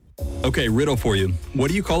Okay, riddle for you. What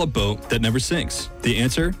do you call a boat that never sinks? The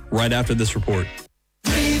answer, right after this report.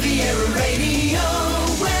 Riviera Radio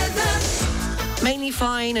weather. Mainly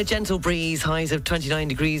fine, a gentle breeze, highs of 29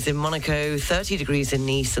 degrees in Monaco, 30 degrees in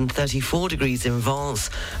Nice and 34 degrees in Vence.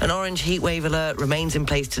 An orange heatwave alert remains in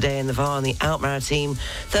place today in the Var and the Alpes-Maritimes,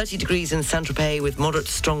 30 degrees in Saint-Tropez with moderate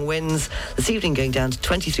to strong winds. This evening going down to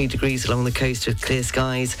 23 degrees along the coast with clear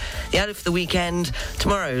skies. The outlook for the weekend,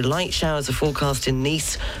 tomorrow light showers are forecast in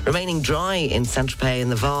Nice, remaining dry in Saint-Tropez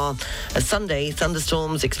and the Var. A Sunday,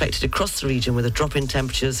 thunderstorms expected across the region with a drop in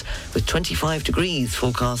temperatures with 25 degrees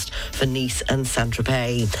forecast for Nice and Saint-Tropez.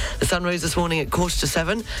 The sun rose this morning at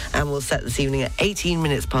 6:45 and will set this evening at 18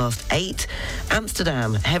 minutes past 8.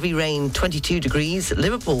 Amsterdam, heavy rain, 22 degrees.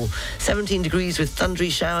 Liverpool, 17 degrees with thundery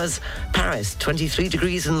showers. Paris, 23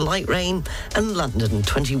 degrees and light rain. And London,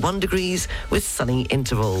 21 degrees with sunny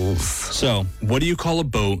intervals. So, what do you call a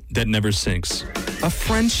boat that never sinks? A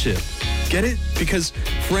friendship. Get it? Because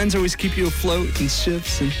friends always keep you afloat in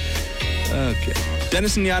ships and... Okay.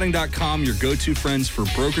 DennisonYachting.com, your go-to friends for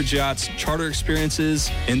brokerage yachts, charter experiences,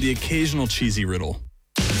 and the occasional cheesy riddle.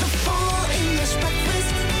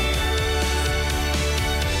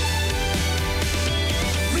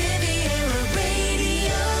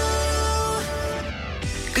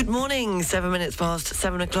 Good morning, 7 minutes past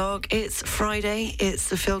 7 o'clock. It's Friday. It's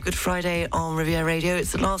the Feel Good Friday on Riviera Radio.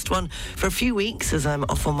 It's the last one for a few weeks as I'm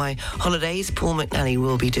off on my holidays. Paul McNally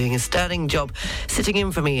will be doing a sterling job sitting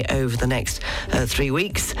in for me over the next 3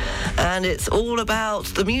 weeks. And it's all about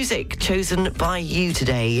the music chosen by you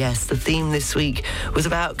today. Yes, the theme this week was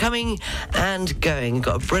about coming and going. We've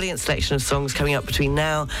got a brilliant selection of songs coming up between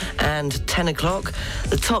now and 10 o'clock.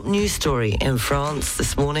 The top news story in France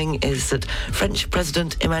this morning is that French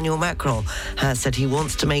President Emmanuel Macron has said he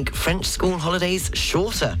wants to make French school holidays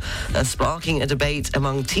shorter, sparking a debate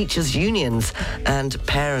among teachers' unions and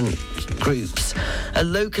parent groups.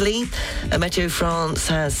 Locally, Meteo France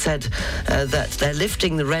has said that they're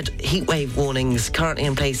lifting the red heatwave warnings currently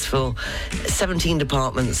in place for 17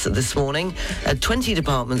 departments this morning. 20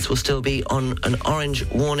 departments will still be on an orange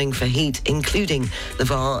warning for heat, including the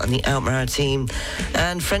Var and the Alpes-Maritimes.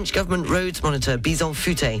 And French government roads monitor Bison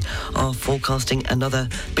Futé are forecasting another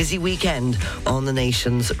busy weekend on the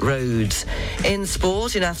nation's roads. In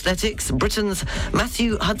sport, in athletics, Britain's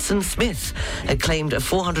Matthew Hudson-Smith claimed a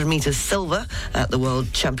 400 metres silver at the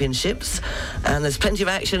World Championships. And there's plenty of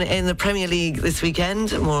action in the Premier League this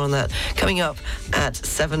weekend. More on that coming up at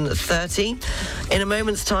 7:30. In a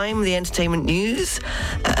moment's time, the entertainment news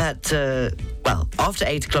at... after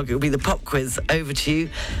 8 o'clock, it will be the pop quiz. Over to you.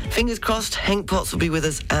 Fingers crossed, Hank Potts will be with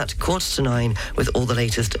us at 9:15 with all the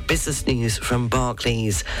latest business news from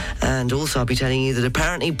Barclays. And also, I'll be telling you that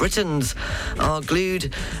apparently Brits are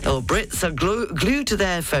glued to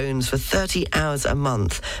their phones for 30 hours a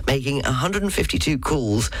month, making 152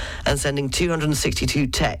 calls and sending 262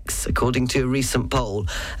 texts, according to a recent poll.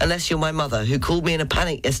 Unless you're my mother, who called me in a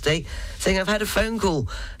panic yesterday, saying I've had a phone call,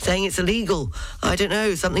 saying it's illegal. I don't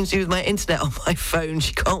know, something to do with my internet on my phone.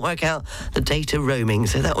 She can't work out the data roaming,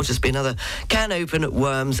 so that will just be another can open at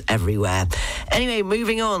worms everywhere. Anyway,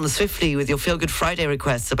 moving on swiftly with your Feel Good Friday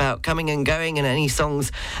requests about coming and going and any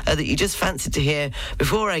songs that you just fancied to hear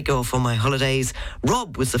before I go off on my holidays.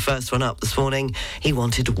 Rob was the first one up this morning. He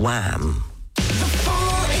wanted Wham.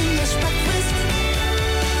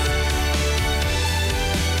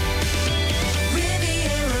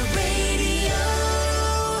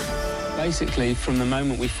 Basically, from the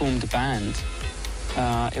moment we formed the band,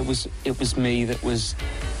 it was me that was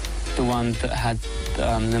the one that had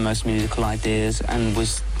the most musical ideas and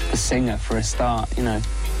was the singer for a start, you know.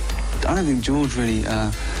 I don't think George really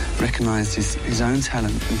recognised his own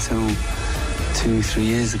talent until 2-3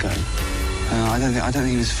 years ago. I don't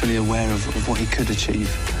think he was fully aware of what he could achieve.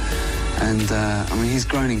 And I mean, he's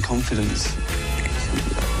grown in confidence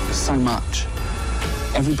so much.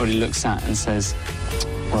 Everybody looks at and says,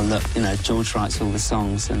 well, look, you know, George writes all the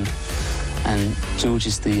songs and George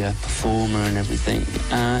is the performer and everything.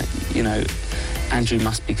 You know, Andrew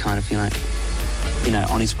must be kind of, you know,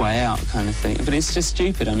 on his way out kind of thing. But it's just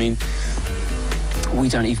stupid. I mean, we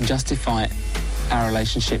don't even justify our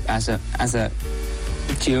relationship as a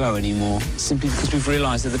duo anymore, simply because we've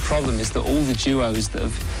realised that the problem is that all the duos that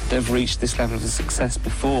have reached this level of success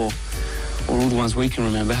before, or all the ones we can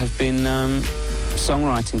remember, have been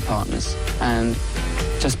songwriting partners. And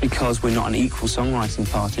just because we're not an equal songwriting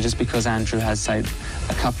partner, just because Andrew has, say,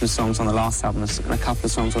 a couple of songs on the last album and a couple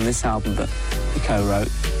of songs on this album that he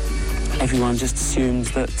co-wrote, everyone just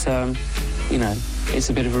assumes that, you know,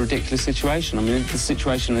 it's a bit of a ridiculous situation. I mean, the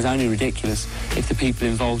situation is only ridiculous if the people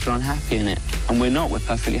involved are unhappy in it. And we're not. We're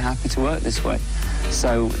perfectly happy to work this way.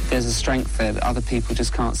 So there's a strength there that other people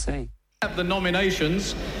just can't see. The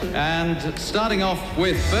nominations, and starting off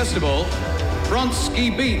with, first of all,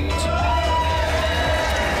 Bronski Beat.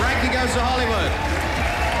 Frankie Goes to Hollywood.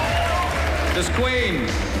 There's Queen.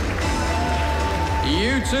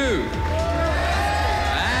 U2.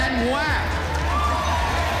 And WAP.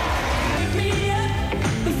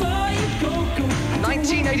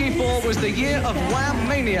 1984 was the year of Wham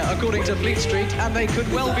Mania, according to Fleet Street, and they could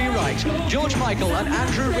well be right. George Michael and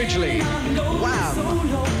Andrew Ridgeley. Wham!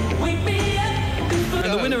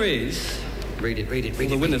 And the winner is... Read it.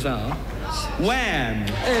 The winners are... Wham!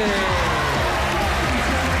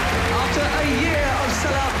 After a year of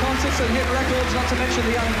sellout concerts and hit records, not to mention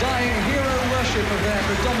the undying hero worship of their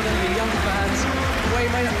predominantly young fans,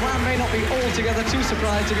 Wham may not be altogether too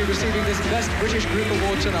surprised to be receiving this Best British Group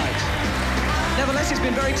Award tonight. Nevertheless, it's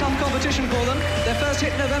been very tough competition for them. Their first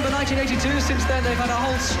hit November 1982. Since then, they've had a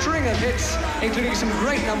whole string of hits, including some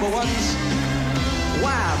great number ones.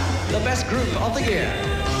 Wham! The best group of the year.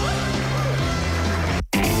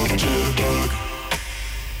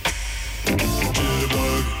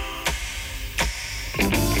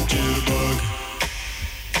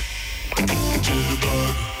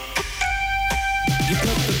 You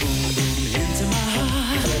put the boom boom into my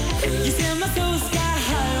heart. You send my soul sky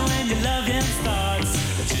high when your loving starts.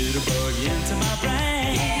 The jitterbug into my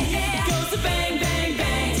brain. It goes to bang bang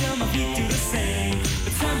bang till my feet do the same.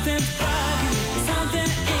 But something's bugging, something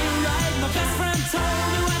ain't right. My best friend told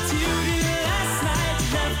me what you did last night. You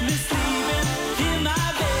left me sleeping in my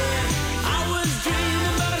bed. I was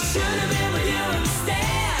dreaming, but I should have been with you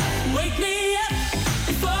instead. Wake me up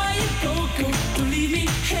before you go. Don't leave me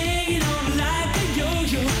hanging on like a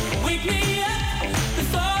yo-yo. Wake me up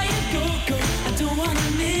before you go. I don't wanna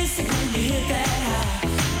miss it when you hit that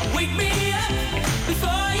high. Wake me up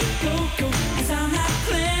before you go. 'Cause I'm not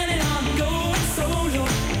planning on going solo.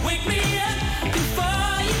 Wake me up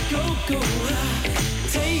before you go.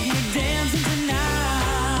 Take me dancing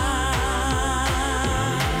tonight.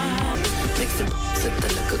 Mix the at the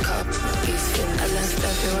liquor cup. Peace fin. I left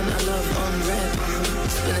everyone I love on red.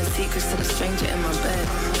 Spilling secrets to a stranger in my bed.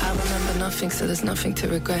 I remember nothing, so there's nothing to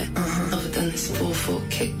regret. Other than this 4/4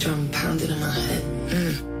 kick drum pounded in my head.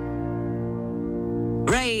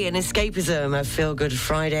 Ray and Escapism, a Feel Good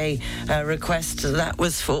Friday request. That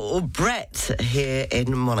was for Brett here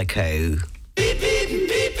in Monaco. Beep, beep,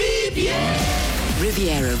 beep, beep, yeah.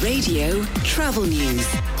 Riviera Radio Travel News.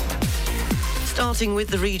 Starting with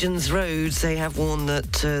the region's roads, they have warned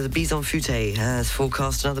that the Bison Futé has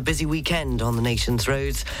forecast another busy weekend on the nation's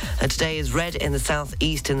roads. Today is red in the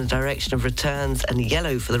southeast in the direction of returns and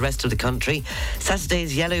yellow for the rest of the country. Saturday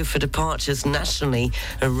is yellow for departures nationally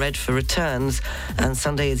and red for returns. And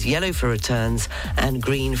Sunday is yellow for returns and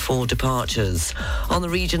green for departures. On the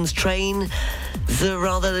region's train, the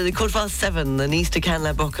 7:15, the Nice to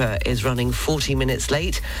Cannes-la-Bocca is running 40 minutes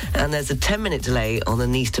late. And there's a 10-minute delay on the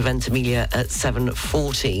Nice to Ventimiglia at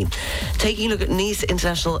 7:40. Taking a look at Nice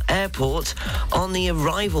International Airport, on the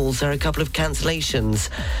arrivals there are a couple of cancellations.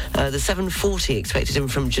 The 7:40 expected in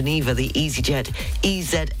from Geneva, the EasyJet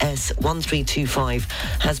EZS 1325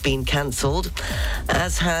 has been cancelled,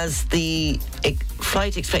 as has the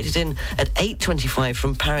flight expected in at 8:25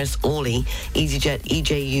 from Paris Orly, EasyJet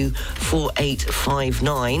EJU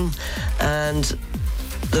 4859, and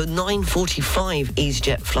the 9:45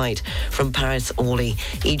 EasyJet flight from Paris Orly,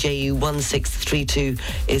 EJU 1632,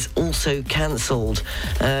 is also cancelled.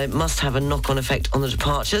 It must have a knock-on effect on the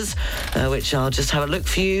departures, which I'll just have a look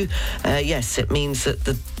for you. Yes, it means that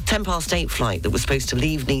the 8 flight that was supposed to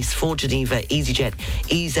leave Nice for Geneva, EasyJet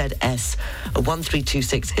EZS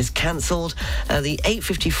 1326, is cancelled. The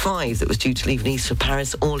 8:55 that was due to leave Nice for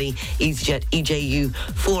Paris Orly, EasyJet EJU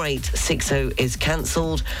 4860, is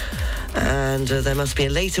cancelled. And there must be a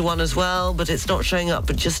later one as well, but it's not showing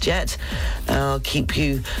up just yet. I'll keep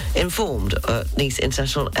you informed at Nice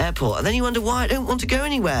International Airport. And then you wonder why I don't want to go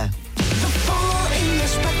anywhere. The Full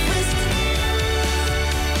English Breakfast.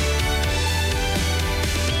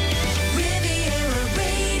 Riviera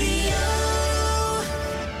Radio.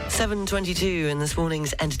 7:22 in this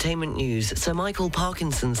morning's entertainment news. Sir Michael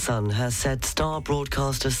Parkinson's son has said star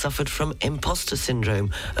broadcaster suffered from imposter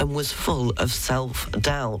syndrome and was full of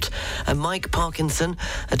self-doubt. And Mike Parkinson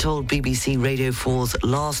told BBC Radio 4's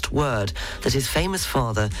Last Word that his famous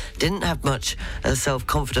father didn't have much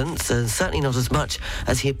self-confidence, and certainly not as much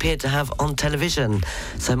as he appeared to have on television.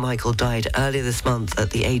 Sir Michael died earlier this month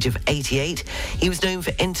at the age of 88. He was known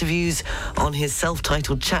for interviews on his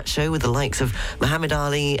self-titled chat show with the likes of Muhammad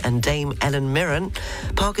Ali and and Dame Ellen Mirren.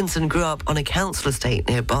 Parkinson grew up on a council estate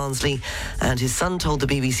near Barnsley, and his son told the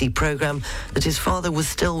BBC programme that his father was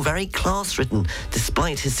still very class-ridden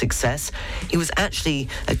despite his success. He was actually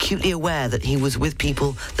acutely aware that he was with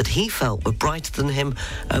people that he felt were brighter than him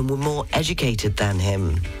and were more educated than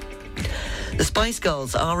him. The Spice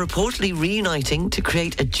Girls are reportedly reuniting to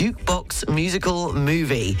create a jukebox musical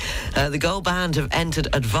movie. The girl band have entered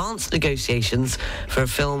advanced negotiations for a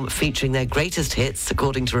film featuring their greatest hits,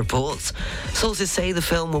 according to reports. Sources say the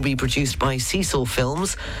film will be produced by Seesaw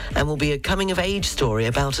Films and will be a coming-of-age story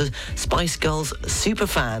about a Spice Girls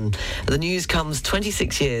superfan. The news comes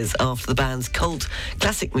 26 years after the band's cult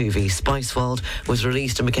classic movie, Spice World, was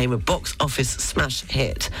released and became a box office smash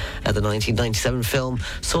hit. The 1997 film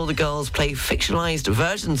saw the girls play fictionalised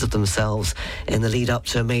versions of themselves in the lead-up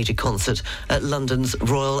to a major concert at London's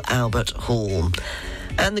Royal Albert Hall.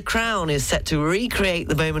 And The Crown is set to recreate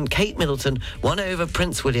the moment Kate Middleton won over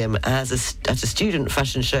Prince William at a student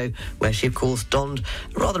fashion show where she, of course, donned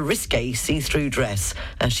a rather risque see-through dress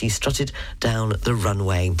as she strutted down the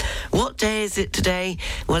runway. What day is it today?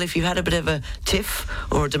 Well, if you had a bit of a tiff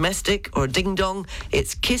or a domestic or a ding-dong,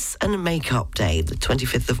 it's Kiss and Make-up Day, the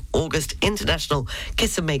 25th of August, International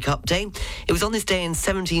Kiss and Make-up Day. It was on this day in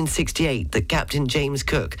 1768 that Captain James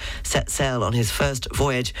Cook set sail on his first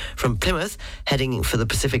voyage from Plymouth, heading for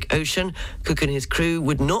the Pacific Ocean. Cook and his crew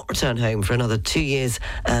would not return home for another 2 years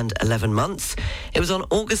and 11 months. It was on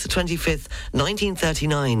August the 25th,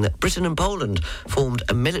 1939, that Britain and Poland formed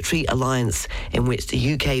a military alliance in which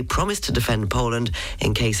the UK promised to defend Poland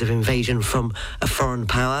in case of invasion from a foreign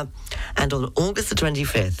power. And on August the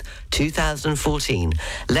 25th, 2014,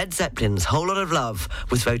 Led Zeppelin's Whole Lot of Love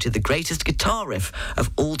was voted the greatest guitar riff of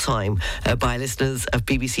all time by listeners of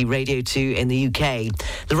BBC Radio 2 in the UK.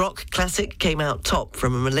 The rock classic came out top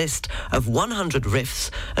from a list of 100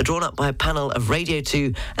 riffs drawn up by a panel of Radio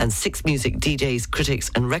 2 and 6 music DJs, critics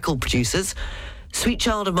and record producers. Sweet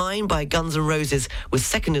Child of Mine by Guns N' Roses was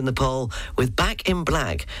second in the poll, with Back in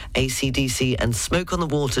Black, AC/DC and Smoke on the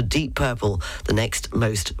Water, Deep Purple, the next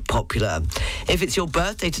most popular. If it's your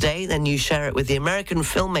birthday today, then you share it with the American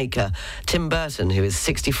filmmaker Tim Burton, who is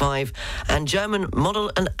 65, and German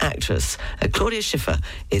model and actress Claudia Schiffer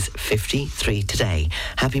is 53 today.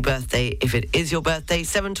 Happy birthday if it is your birthday,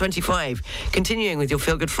 7:25. Continuing with your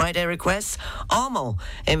Feel Good Friday requests, Armand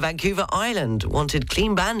in Vancouver Island wanted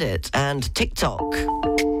Clean Bandit and TikTok. Tick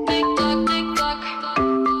tock, tick tock.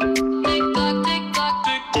 Tick tock, tick tock.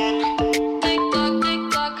 Tick tock, tick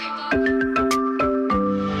tock.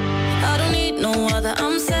 I don't need no other,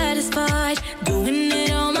 I'm satisfied doing it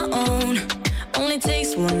on my own. Only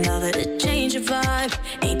takes one other to change your vibe.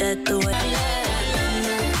 Ain't that the way?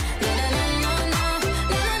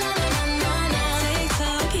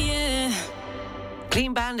 TikTok, yeah.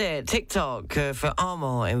 Clean Bandit, TikTok for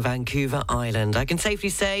Armand in Vancouver Island. I can safely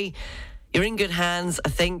say you're in good hands, I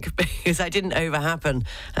think, because I didn't overhappen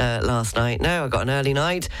last night. No, I got an early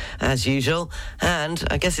night, as usual. And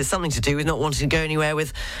I guess it's something to do with not wanting to go anywhere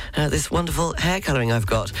with this wonderful hair colouring I've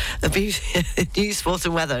got. The news, sport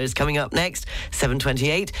and weather is coming up next,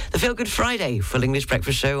 7:28. The Feel Good Friday, full English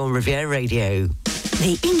breakfast show on Riviera Radio.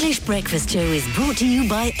 The English Breakfast Show is brought to you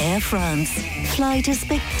by Air France. Fly to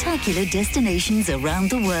spectacular destinations around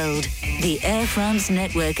the world. The Air France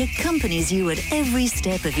network accompanies you at every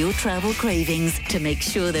step of your travel cravings to make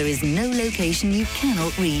sure there is no location you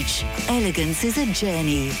cannot reach. Elegance is a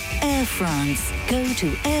journey. Air France. Go to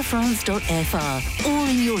airfrance.fr or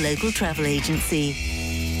in your local travel agency.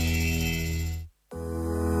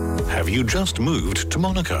 Have you just moved to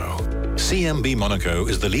Monaco? CMB Monaco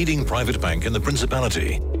is the leading private bank in the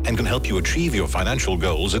Principality and can help you achieve your financial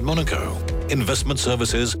goals in Monaco. Investment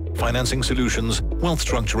services, financing solutions, wealth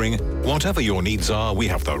structuring, whatever your needs are, we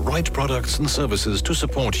have the right products and services to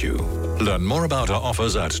support you. Learn more about our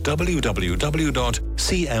offers at www.cmb.mc.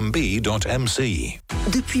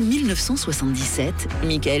 Depuis 1977,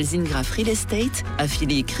 Michael Zingraf Real Estate,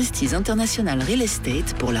 affilié Christie's International Real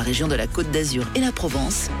Estate pour la région de la Côte d'Azur et la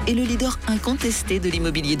Provence, est le leader incontesté de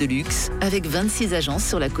l'immobilier de luxe, avec 26 agences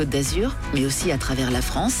sur la Côte d'Azur, mais aussi à travers la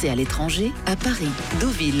France et à l'étranger, à Paris,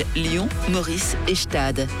 Deauville, Lyon, Maurice et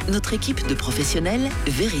Stade. Notre équipe de professionnels,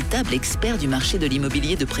 véritables experts du marché de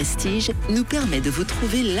l'immobilier de prestige, nous permet de vous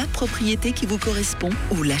trouver la propriété qui vous correspond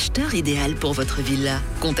ou l'acheteur idéal pour votre villa.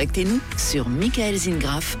 Contactez-nous sur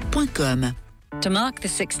michaelzingraf.com. To mark the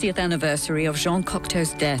 60th anniversary of Jean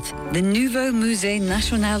Cocteau's death, the Nouveau Musée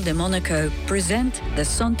National de Monaco present the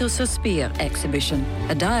Santo Suspir exhibition,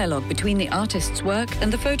 a dialogue between the artist's work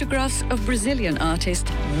and the photographs of Brazilian artist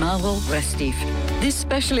Mauro Restief. This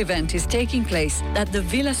special event is taking place at the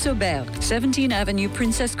Villa Saubert, 17 Avenue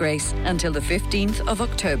Princess Grace, until the 15th of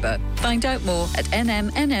October. Find out more at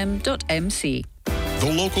nmm.mc.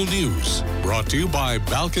 The local news, brought to you by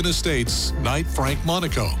Balkan Estates, Knight Frank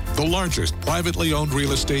Monaco, the largest privately owned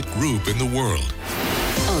real estate group in the world.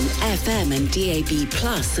 On FM and DAB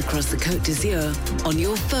Plus across the Côte d'Azur, on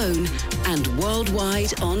your phone and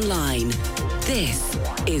worldwide online. This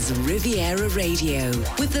is Riviera Radio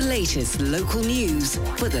with the latest local news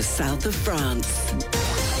for the south of France.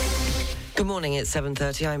 Good morning, it's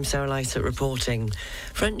 7:30. I'm Sarah Lysett reporting.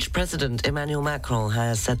 French President Emmanuel Macron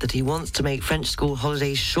has said that he wants to make French school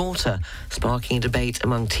holidays shorter, sparking a debate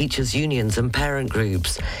among teachers' unions and parent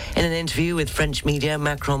groups. In an interview with French media,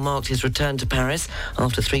 Macron marked his return to Paris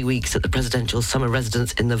after 3 weeks at the presidential summer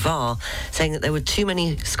residence in the Var, saying that there were too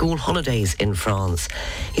many school holidays in France.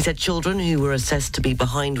 He said children who were assessed to be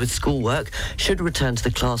behind with schoolwork should return to the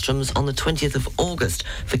classrooms on the 20th of August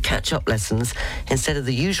for catch-up lessons instead of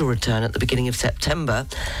the usual return at the beginning of September,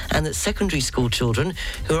 and that secondary school children,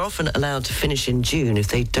 who are often allowed to finish in June if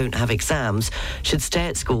they don't have exams, should stay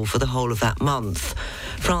at school for the whole of that month.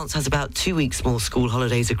 France has about 2 weeks more school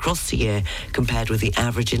holidays across the year compared with the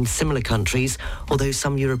average in similar countries, although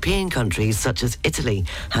some European countries, such as Italy,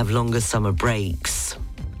 have longer summer breaks.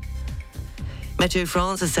 Meteo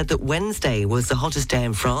France has said that Wednesday was the hottest day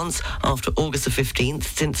in France after August the 15th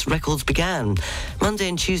since records began. Monday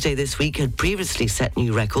and Tuesday this week had previously set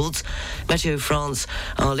new records. Meteo France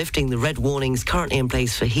are lifting the red warnings currently in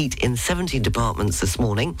place for heat in 17 departments this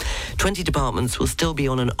morning. 20 departments will still be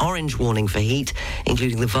on an orange warning for heat,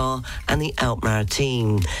 including the Var and the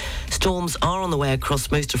Alpes-Maritimes. Storms are on the way across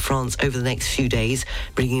most of France over the next few days,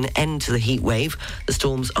 bringing an end to the heat wave. The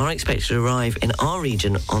storms are expected to arrive in our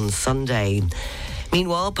region on Sunday.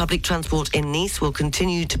 Meanwhile, public transport in Nice will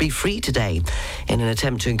continue to be free today in an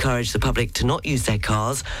attempt to encourage the public to not use their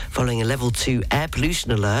cars following a level 2 air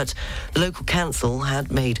pollution alert. The local council had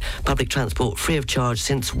made public transport free of charge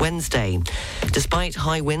since Wednesday. Despite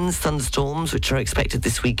high winds, thunderstorms, which are expected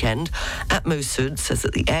this weekend, Atmos Sud says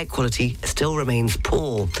that the air quality still remains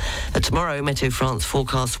poor. Tomorrow, Meteo France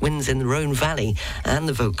forecasts winds in the Rhone Valley and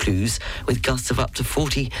the Vaucluse with gusts of up to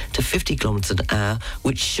 40 to 50 kilometres an hour,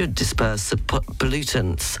 which should disperse the pollutants.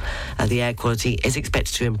 The air quality is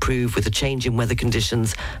expected to improve with a change in weather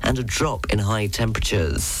conditions and a drop in high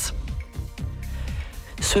temperatures.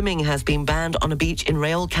 Swimming has been banned on a beach in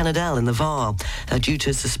Real Canadel in the Var. Due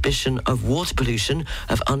to a suspicion of water pollution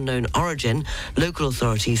of unknown origin, local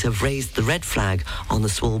authorities have raised the red flag on the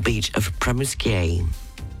small beach of Pramusquier.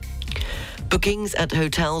 Bookings at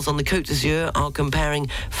hotels on the Côte d'Azur are comparing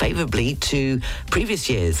favourably to previous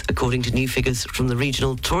years, according to new figures from the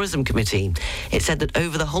Regional Tourism Committee. It said that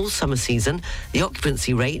over the whole summer season, the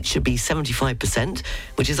occupancy rate should be 75%,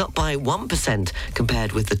 which is up by 1%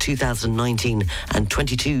 compared with the 2019 and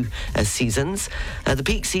 22 seasons. The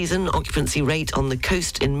peak season occupancy rate on the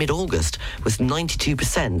coast in mid-August was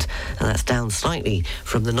 92%, and that's down slightly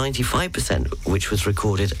from the 95% which was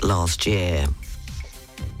recorded last year.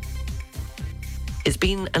 It's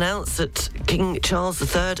been announced that King Charles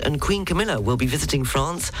III and Queen Camilla will be visiting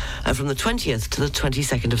France from the 20th to the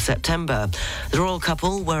 22nd of September. The royal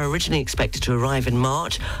couple were originally expected to arrive in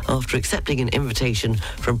March after accepting an invitation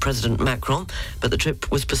from President Macron, but the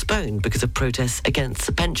trip was postponed because of protests against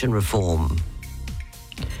the pension reform.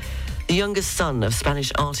 The youngest son of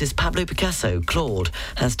Spanish artist Pablo Picasso, Claude,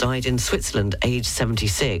 has died in Switzerland, aged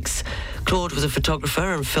 76. Claude was a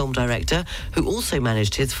photographer and film director who also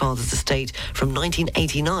managed his father's estate from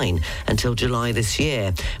 1989 until July this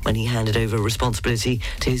year, when he handed over responsibility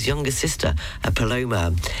to his younger sister,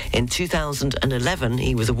 Paloma. In 2011,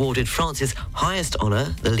 he was awarded France's highest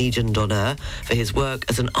honour, the Légion d'honneur, for his work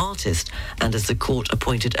as an artist and as the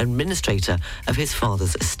court-appointed administrator of his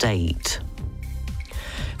father's estate.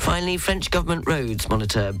 Finally, French government roads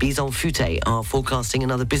monitor Bison Futé are forecasting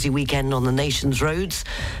another busy weekend on the nation's roads.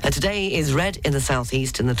 Today is red in the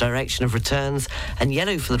southeast in the direction of returns and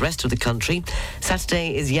yellow for the rest of the country.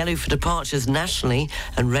 Saturday is yellow for departures nationally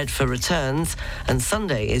and red for returns. And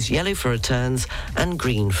Sunday is yellow for returns and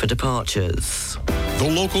green for departures. The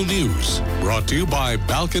local news, brought to you by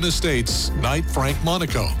Balkan Estates, Knight Frank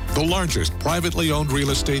Monaco, the largest privately owned real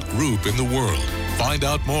estate group in the world. Find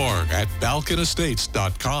out more at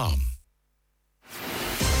balkanestates.com.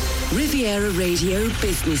 Riviera Radio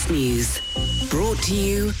Business News, brought to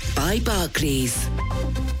you by Barclays.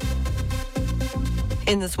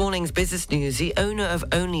 In this morning's business news, the owner of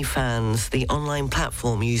OnlyFans, the online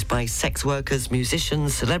platform used by sex workers,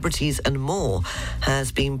 musicians, celebrities and more,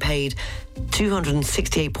 has been paid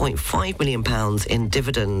 £268.5 million in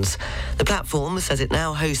dividends. The platform says it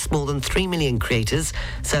now hosts more than 3 million creators,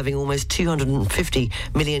 serving almost 250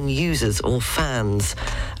 million users or fans.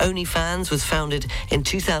 OnlyFans was founded in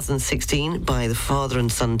 2016 by the father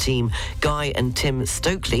and son team Guy and Tim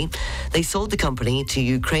Stokely. They sold the company to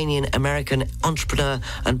Ukrainian-American entrepreneur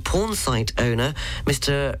and porn site owner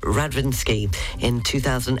Mr. Radvinsky in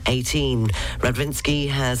 2018. Radvinsky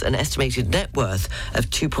has an estimated net worth of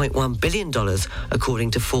 $2.1 billion,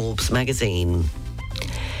 according to Forbes magazine.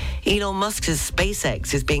 Elon Musk's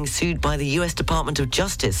SpaceX is being sued by the US Department of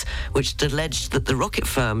Justice, which alleged that the rocket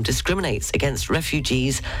firm discriminates against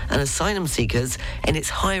refugees and asylum seekers in its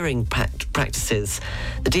hiring practices.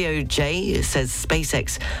 The DOJ says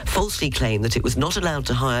SpaceX falsely claimed that it was not allowed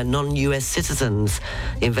to hire non-US citizens.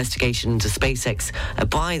 The investigation into SpaceX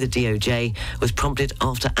by the DOJ was prompted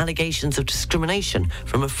after allegations of discrimination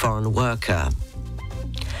from a foreign worker.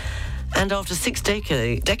 And after 6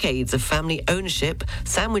 decades of family ownership,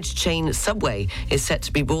 sandwich chain Subway is set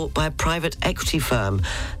to be bought by a private equity firm.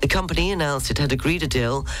 The company announced it had agreed a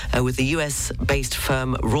deal with the US-based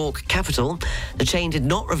firm Rourke Capital. The chain did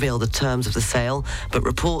not reveal the terms of the sale, but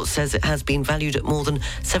reports says it has been valued at more than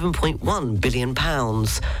 £7.1 billion.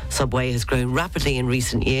 Subway has grown rapidly in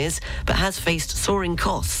recent years, but has faced soaring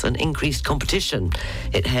costs and increased competition.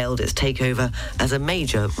 It hailed its takeover as a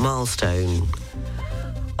major milestone.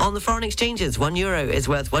 On the foreign exchanges, €1 is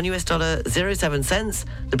worth $1.07.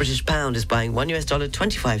 The British pound is buying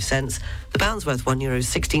 $1.25. The pound's worth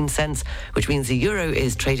 €1.16, which means the euro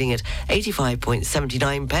is trading at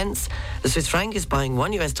 85.79 pence. The Swiss franc is buying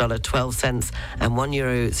 $1.12 and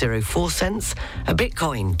 €1.04. A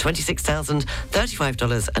Bitcoin,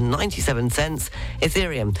 $26,035.97.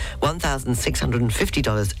 Ethereum,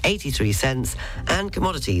 $1,650.83. And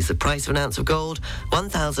commodities, the price of an ounce of gold,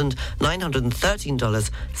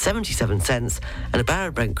 $1,913.77, and a barrel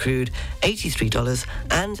of Brent crude,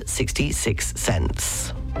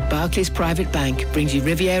 $83.66. Barclays Private Bank brings you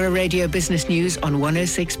Riviera Radio Business News on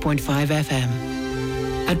 106.5 FM.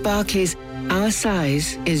 At Barclays, our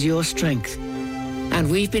size is your strength. And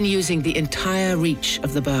we've been using the entire reach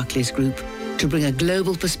of the Barclays Group to bring a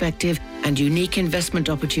global perspective and unique investment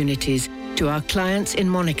opportunities to our clients in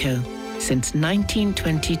Monaco since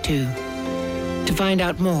 1922. To find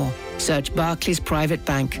out more, search Barclays Private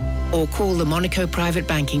Bank or call the Monaco Private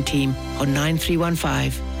Banking Team on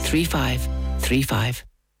 9315 3535.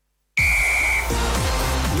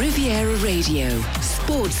 Riviera Radio,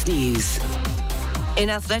 Sports News. In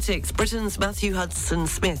athletics, Britain's Matthew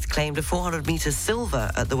Hudson-Smith claimed a 400-metre silver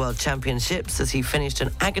at the World Championships as he finished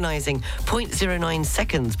an agonising 0.09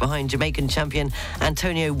 seconds behind Jamaican champion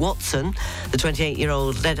Antonio Watson. The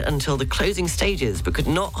 28-year-old led until the closing stages but could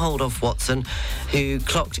not hold off Watson, who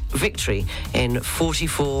clocked victory in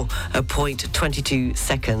 44.22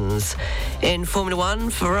 seconds. In Formula One,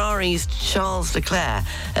 Ferrari's Charles Leclerc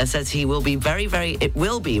says it will be very, very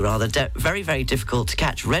difficult to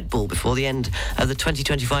catch Red Bull before the end of the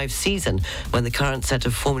 2025 season, when the current set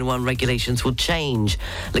of Formula One regulations will change.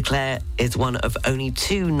 Leclerc is one of only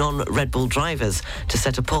 2 non-Red Bull drivers to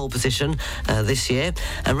set a pole position this year,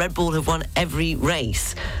 and Red Bull have won every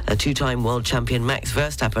race. A 2-time world champion Max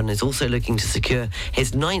Verstappen is also looking to secure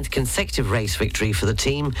his 9th consecutive race victory for the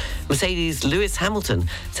team. Mercedes' Lewis Hamilton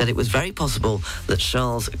said it was very possible that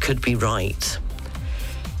Charles could be right.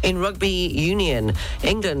 In rugby union,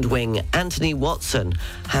 England wing Anthony Watson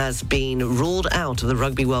has been ruled out of the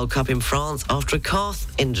Rugby World Cup in France after a calf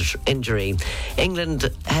injury. England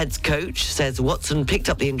head coach says Watson picked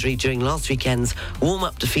up the injury during last weekend's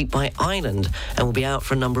warm-up defeat by Ireland and will be out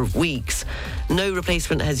for a number of weeks. No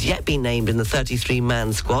replacement has yet been named in the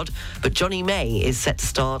 33-man squad, but Johnny May is set to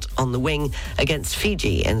start on the wing against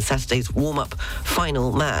Fiji in Saturday's warm-up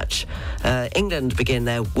final match. England begin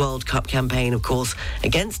their World Cup campaign, of course,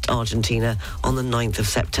 against Argentina on the 9th of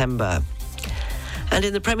September. And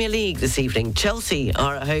in the Premier League this evening, Chelsea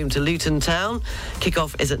are at home to Luton Town.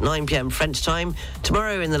 Kickoff is at 9 p.m. French time.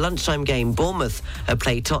 Tomorrow in the lunchtime game, Bournemouth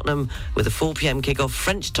play Tottenham with a 4 p.m. kickoff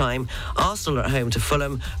French time. Arsenal are at home to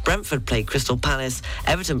Fulham. Brentford play Crystal Palace.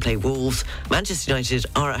 Everton play Wolves. Manchester United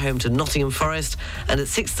are at home to Nottingham Forest. And at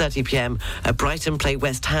 6:30 p.m, Brighton play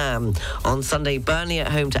West Ham. On Sunday, Burnley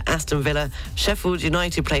at home to Aston Villa. Sheffield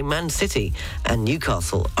United play Man City. And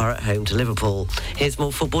Newcastle are at home to Liverpool. Here's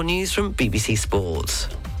more football news from BBC Sport.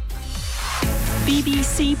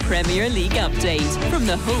 BBC Premier League update from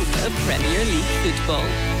the home of Premier League football.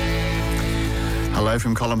 Hello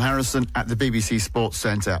from Colm Harrison at the BBC Sports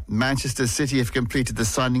Centre. Manchester City have completed the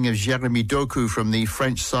signing of Jeremy Doku from the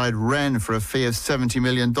French side Rennes for a fee of $70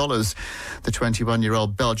 million. The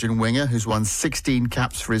 21-year-old Belgian winger, who's won 16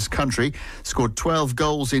 caps for his country, scored 12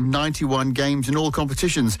 goals in 91 games in all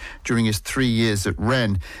competitions during his 3 years at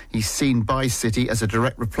Rennes. He's seen by City as a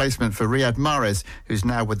direct replacement for Riyad Mahrez, who's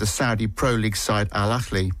now with the Saudi Pro League side Al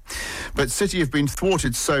Ahly. But City have been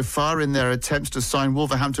thwarted so far in their attempts to sign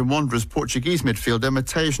Wolverhampton Wanderers Portuguese midfielder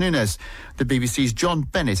Mateus Nunes. The BBC's John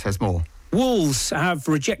Bennett has more. Wolves have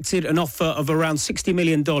rejected an offer of around $60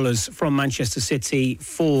 million from Manchester City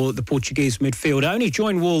for the Portuguese midfielder. Only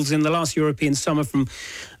joined Wolves in the last European summer from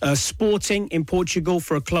Sporting in Portugal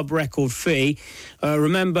for a club record fee.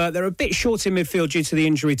 Remember, they're a bit short in midfield due to the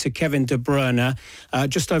injury to Kevin De Bruyne.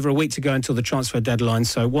 Just over a week to go until the transfer deadline,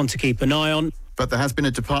 so one to keep an eye on. But there has been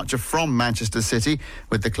a departure from Manchester City,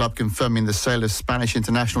 with the club confirming the sale of Spanish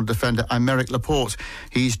international defender Aymeric Laporte.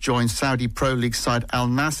 He's joined Saudi Pro League side Al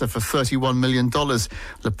Nassr for $31 million.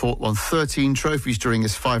 Laporte won 13 trophies during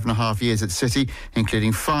his 5.5 years at City,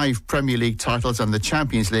 including 5 Premier League titles and the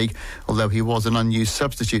Champions League, although he was an unused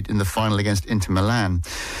substitute in the final against Inter Milan.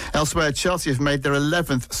 Elsewhere, Chelsea have made their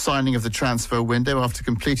 11th signing of the transfer window after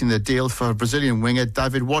completing the deal for Brazilian winger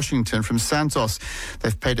David Washington from Santos.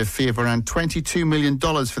 They've paid a fee of around $22 million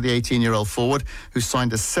for the 18-year-old forward, who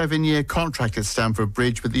signed a 7-year contract at Stamford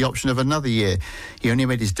Bridge with the option of another year. He only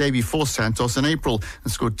made his debut for Santos in April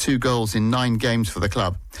and scored 2 goals in 9 games for the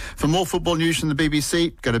club. For more football news from the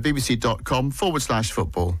BBC, go to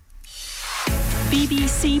bbc.com/football.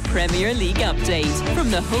 BBC Premier League update from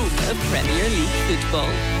the home of Premier League football.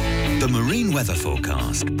 The marine weather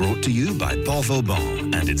forecast brought to you by Port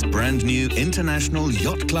Vauban and its brand new International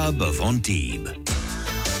Yacht Club of Antibes.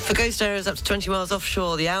 For coast areas up to 20 miles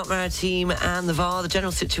offshore, the Out-Maritime and the VAR, the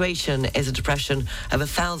general situation is a depression of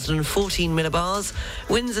 1,014 millibars.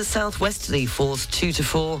 Winds are southwesterly, force 2 to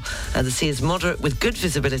 4, and the sea is moderate with good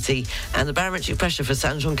visibility, and the barometric pressure for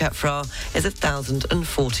Saint-Jean-Cap-Ferrat is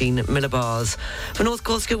 1,014 millibars. For North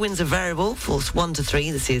Corsica, winds are variable, force 1 to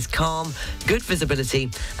 3, the sea is calm, good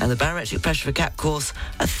visibility, and the barometric pressure for Cap Corse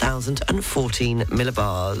 1,014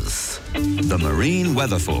 millibars. The marine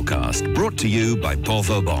weather forecast brought to you by Port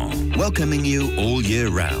Vauban, welcoming you all year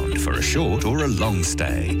round for a short or a long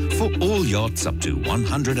stay for all yachts up to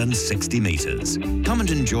 160 metres. Come and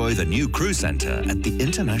enjoy the new crew centre at the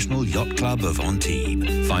International Yacht Club of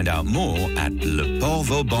Antibes. Find out more at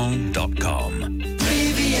leportvauban.com.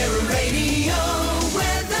 Riviera Radio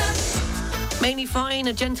weather. Mainly fine,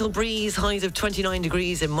 a gentle breeze, highs of 29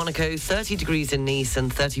 degrees in Monaco, 30 degrees in Nice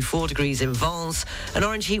and 34 degrees in Vence. An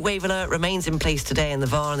orange heat wave alert remains in place today in the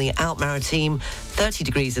VAR and the Out-Maritime, 30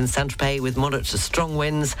 degrees in Saint-Tropez with moderate to strong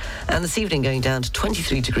winds, and this evening going down to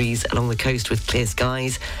 23 degrees along the coast with clear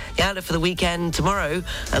skies. The outlook for the weekend tomorrow,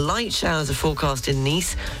 a light showers are forecast in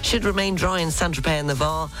Nice, should remain dry in Saint-Tropez and the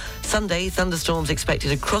VAR. Sunday, thunderstorms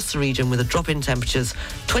expected across the region with a drop in temperatures.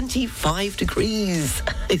 25 degrees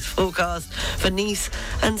is forecast for Nice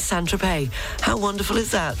and Saint-Tropez. How wonderful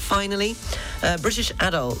is that? Finally, British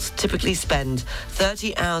adults typically spend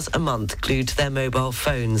 30 hours a month glued to their mobile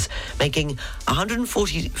phones, making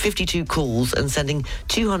 152 calls and sending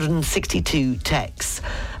 262 texts.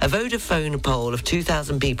 A Vodafone poll of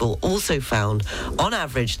 2,000 people also found, on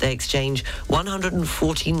average, they exchange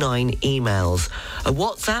 149 emails. A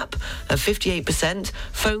WhatsApp of 58%,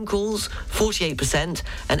 phone calls 48%,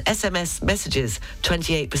 and SMS messages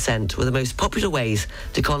 28% were the most popular ways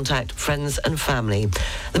to contact friends and family.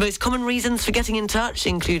 The most common reasons for getting in touch,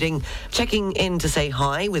 including checking in to say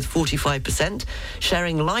hi with 45%,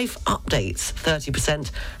 sharing life updates 30%,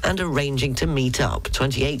 and arranging to meet up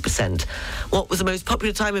 28%. What was the most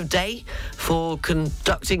popular time of day for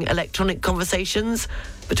conducting electronic conversations?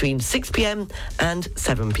 Between 6 p.m. and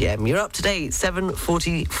 7 p.m. You're up to date,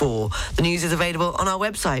 7:44. The news is available on our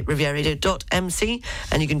website, rivieradio.mc,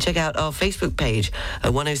 and you can check out our Facebook page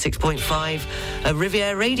at 106.5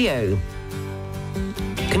 Riviera Radio.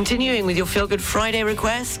 Continuing with your Feel Good Friday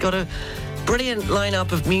requests, got a brilliant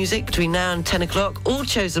lineup of music between now and 10 o'clock, all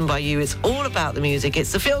chosen by you. It's all about the music.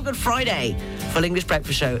 It's the Feel Good Friday Full English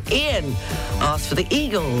Breakfast Show. Ian asked for the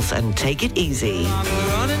Eagles and Take It Easy. I'm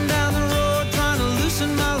running down the road trying to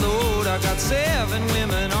loosen my load. I got 7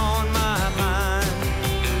 women on my mind.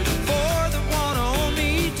 4 that want to own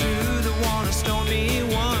me, 2 that want to stone me,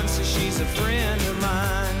 1 says she's a friend of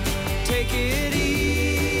mine. Take it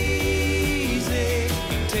easy,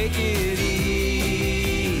 take it easy.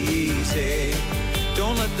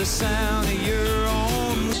 Don't let the sound of your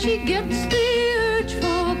own. She gets the urge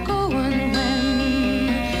for going when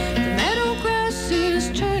the meadow grass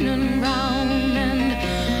is turning round and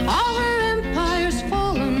all her empire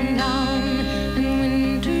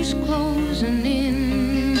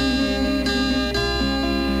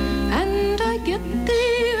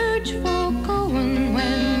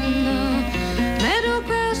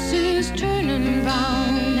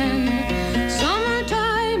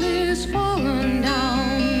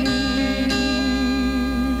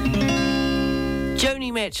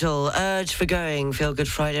Joni Mitchell, Urge for Going, Feel Good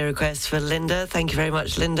Friday request for Linda. Thank you very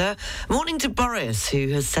much, Linda. Morning to Boris, who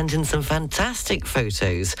has sent in some fantastic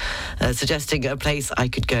photos, suggesting a place I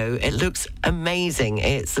could go. It looks amazing.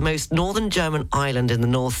 It's the most northern German island in the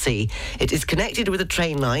North Sea. It is connected with a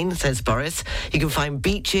train line, says Boris. You can find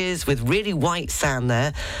beaches with really white sand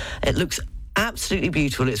there. It looks absolutely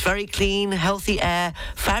beautiful. It's very clean, healthy air,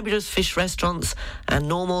 fabulous fish restaurants, and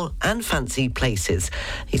normal and fancy places.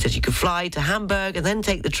 He said you could fly to Hamburg and then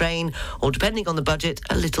take the train, or depending on the budget,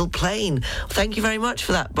 a little plane. Thank you very much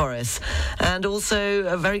for that, Boris. And also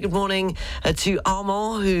a very good morning to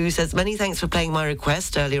Armand, who says, many thanks for playing my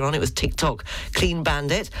request earlier on. It was TikTok Clean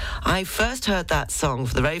Bandit. I first heard that song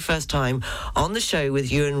for the very first time on the show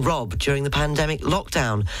with you and Rob during the pandemic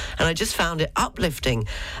lockdown, and I just found it uplifting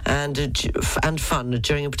and fun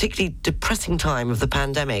during a particularly depressing time of the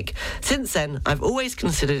pandemic. Since then, I've always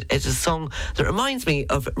considered it a song that reminds me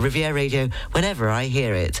of Riviera Radio whenever I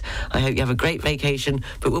hear it. I hope you have a great vacation,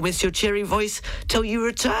 but we'll miss your cheery voice till you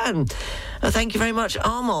return. Thank you very much,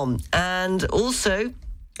 Armand. And also,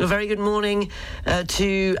 a very good morning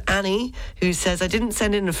to Annie, who says, I didn't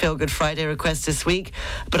send in a Feel Good Friday request this week,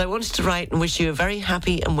 but I wanted to write and wish you a very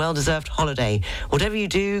happy and well-deserved holiday. Whatever you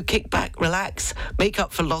do, kick back, relax, make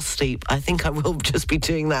up for lost sleep. I think I will just be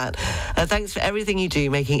doing that. Thanks for everything you do,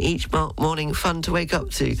 making each morning fun to wake up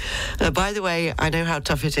to. By the way, I know how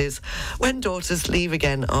tough it is when daughters leave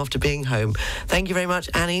again after being home. Thank you very much,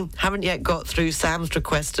 Annie. Haven't yet got through Sam's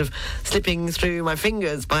request of Slipping Through My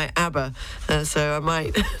Fingers by ABBA, so I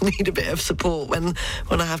might need a bit of support when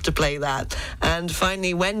I have to play that. And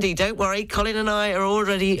finally, Wendy, don't worry, Colin and I are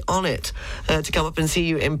already on it to come up and see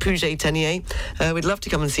you in Puget-Théniers. We'd love to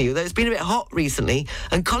come and see you, though it's been a bit hot recently,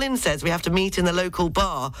 and Colin says we have to meet in the local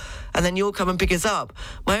bar and then you'll come and pick us up.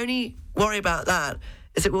 My only worry about that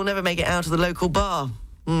is that we'll never make it out of the local bar.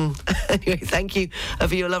 Anyway, thank you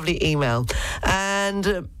for your lovely email.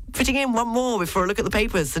 And fitting in one more before I look at the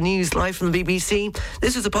papers, the news live from the BBC.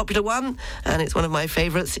 This was a popular one, and it's one of my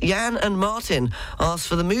favourites. Jan and Martin asked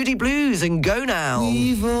for the Moody Blues and Go Now.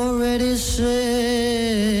 We've already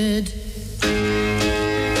said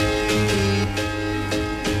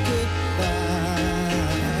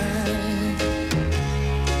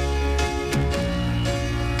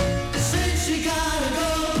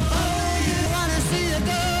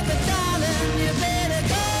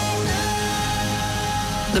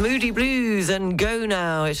The Moody Blues and Go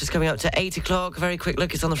Now. It's just coming up to 8 o'clock. A very quick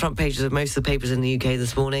look. It's on the front pages of most of the papers in the UK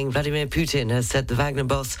this morning. Vladimir Putin has said the Wagner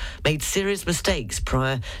boss made serious mistakes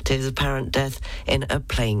prior to his apparent death in a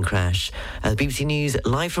plane crash. The BBC News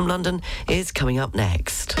live from London is coming up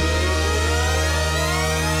next.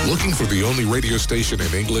 Looking for the only radio station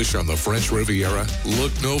in English on the French Riviera?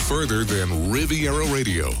 Look no further than Riviera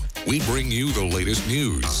Radio. We bring you the latest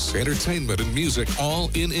news, entertainment, and music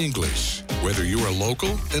all in English. Whether you're a local,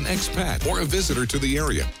 an expat, or a visitor to the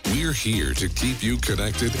area, we're here to keep you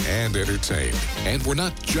connected and entertained. And we're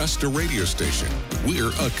not just a radio station.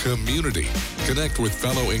 We're a community. Connect with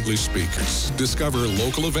fellow English speakers, discover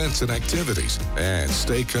local events and activities, and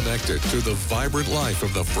stay connected to the vibrant life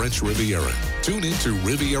of the French Riviera. Tune into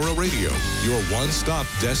Riviera Radio, your one-stop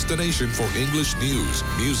destination for English news,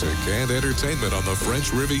 music, and entertainment on the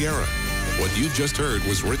French Riviera. What you just heard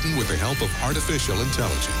was written with the help of artificial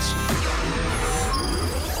intelligence.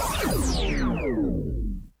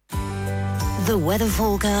 The weather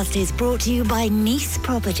forecast is brought to you by Nice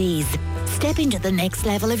Properties. Step into the next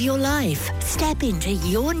level of your life. Step into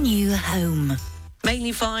your new home.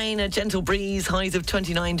 Mainly fine, a gentle breeze, highs of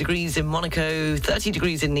 29 degrees in Monaco, 30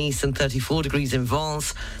 degrees in Nice and 34 degrees in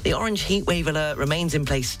Vence. The orange heatwave alert remains in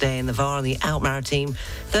place today in the Var and the Alpes-Maritimes.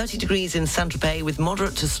 30 degrees in Saint-Tropez with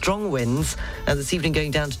moderate to strong winds. This evening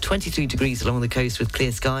going down to 23 degrees along the coast with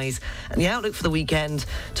clear skies. And the outlook for the weekend,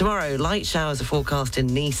 tomorrow light showers are forecast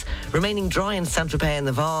in Nice, remaining dry in Saint-Tropez and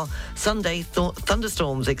the Var. Sunday,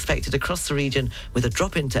 thunderstorms expected across the region with a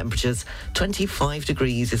drop in temperatures. 25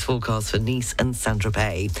 degrees is forecast for Nice and Saint-Tropez.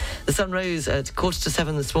 The sun rose at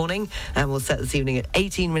 6:45 this morning and will set this evening at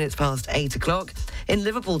 18 minutes past 8 o'clock. In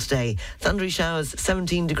Liverpool today, thundery showers,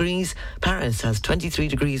 17 degrees. Paris has 23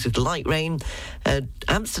 degrees with light rain.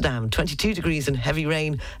 Amsterdam, 22 degrees and heavy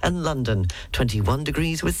rain. And London, 21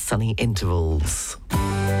 degrees with sunny intervals.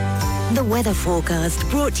 The weather forecast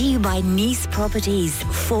brought to you by Nice Properties.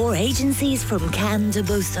 4 agencies from Cannes to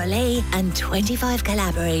Beausoleil and 25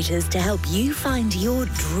 collaborators to help you find your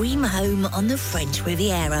dream home on the French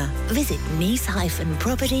Riviera. Visit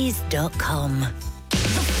nice-properties.com.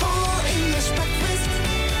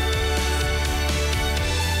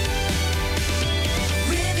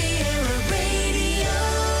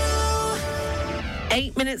 8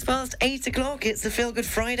 8 minutes past 8 o'clock. It's the Feel Good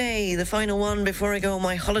Friday, the final one before I go on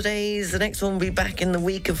my holidays. The next one will be back in the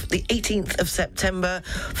week of the 18th of September,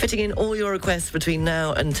 fitting in all your requests between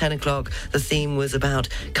now and 10 o'clock. The theme was about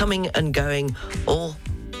coming and going, or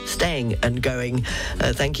staying and going.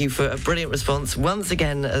 Thank you for a brilliant response once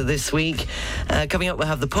again this week. Coming up, we'll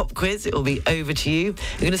have the pop quiz. It will be over to you.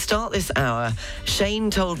 We're going to start this hour. Shane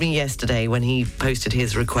told me yesterday when he posted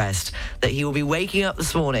his request that he will be waking up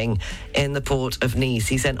this morning in the port of Nice.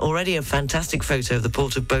 He sent already a fantastic photo of the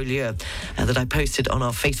port of Beaulieu that I posted on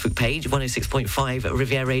our Facebook page, 106.5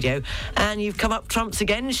 Riviera Radio. And you've come up trumps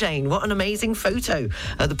again, Shane. What an amazing photo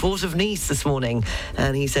of the port of Nice this morning.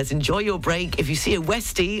 And he says, enjoy your break. If you see a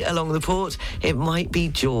Westie along the port, it might be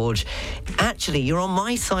George. Actually, you're on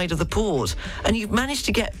my side of the port, and you've managed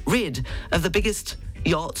to get rid of the biggest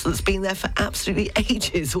yacht that's been there for absolutely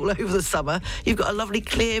ages all over the summer. You've got a lovely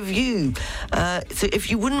clear view. So if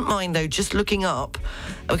you wouldn't mind, though, just looking up,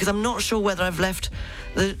 because I'm not sure whether I've left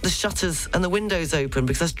the shutters and the windows open,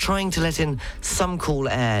 because I was trying to let in some cool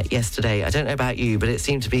air yesterday. I don't know about you, but it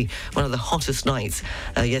seemed to be one of the hottest nights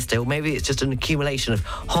yesterday, or maybe it's just an accumulation of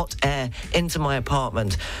hot air into my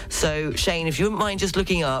apartment. So, Shane, if you wouldn't mind just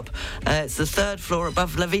looking up, it's the third floor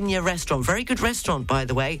above Riviera restaurant. Very good restaurant, by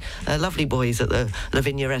the way. Lovely boys at the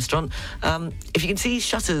Riviera restaurant. If you can see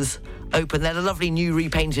shutters open, they're a lovely new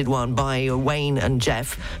repainted one by Wayne and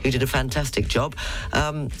Jeff, who did a fantastic job.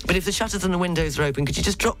 But if the shutters and the windows are open, could you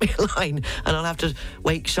just drop me a line and I'll have to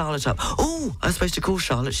wake Charlotte up. Oh, I was supposed to call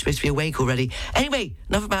Charlotte. She's supposed to be awake already. Anyway,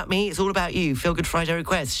 enough about me. It's all about you. Feel Good Friday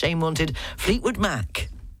request. Shane wanted Fleetwood Mac.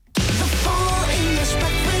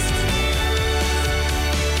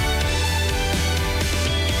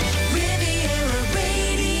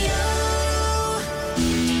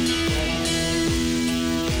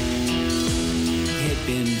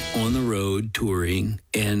 On the road touring,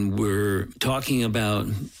 and we're talking about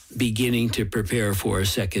beginning to prepare for a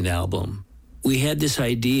second album. We had this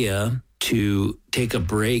idea to take a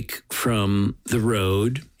break from the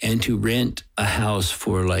road and to rent a house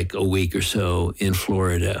for like a week or so in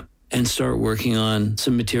Florida and start working on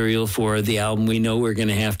some material for the album we know we're going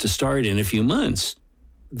to have to start in a few months.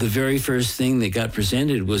 The very first thing that got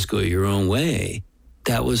presented was Go Your Own Way.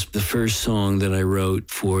 That was the first song that I wrote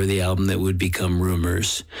for the album that would become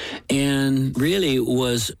Rumors. And really it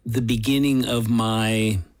was the beginning of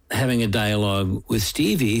my having a dialogue with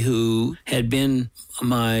Stevie, who had been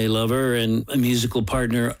my lover and a musical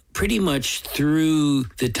partner pretty much through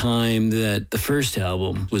the time that the first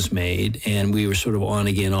album was made. And we were sort of on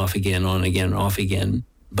again, off again, on again, off again.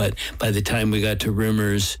 But by the time we got to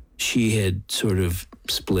Rumors, she had sort of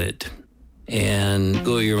split. And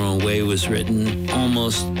Go Your Own Way was written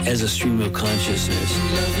almost as a stream of consciousness.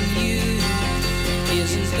 Loving you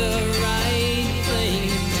isn't the right thing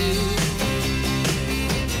to do.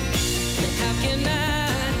 How can I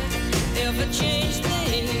ever change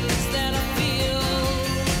things that I feel?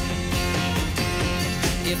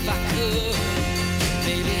 If I could,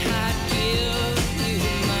 maybe I'd give you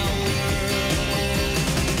my world.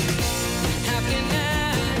 How can I,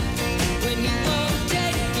 when you won't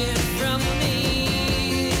take it from me?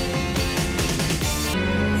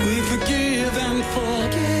 We forgive and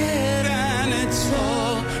forget, and it's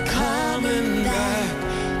all coming back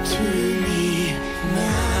to me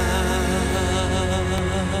now.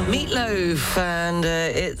 Meatloaf, and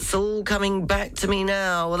it's all coming back to me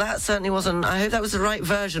now. Well, that certainly wasn't... I hope that was the right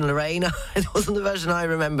version, Lorraine. It wasn't the version I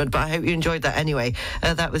remembered, but I hope you enjoyed that anyway.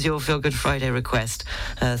 That was your Feel Good Friday request.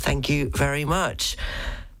 Thank you very much.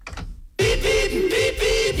 Beep, beep, beep,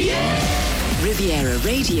 beep, yeah. Riviera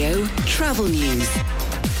Radio Travel News.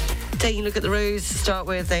 Taking a look at the roads to start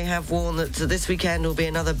with, they have warned that this weekend will be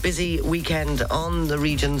another busy weekend on the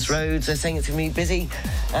region's roads. They're saying it's going to be busy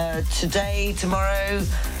today, tomorrow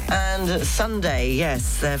and Sunday.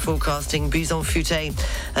 Yes, they're forecasting Buisson-Futé,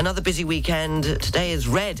 another busy weekend. Today is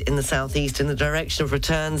red in the southeast in the direction of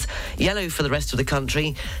returns, yellow for the rest of the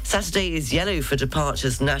country. Saturday is yellow for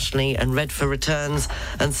departures nationally and red for returns.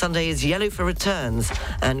 And Sunday is yellow for returns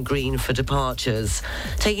and green for departures.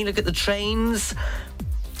 Taking a look at the trains,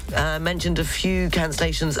 mentioned a few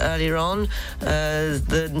cancellations earlier on.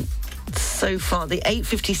 So far, the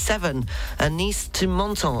 8:57 Nice to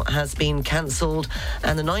Menton has been cancelled,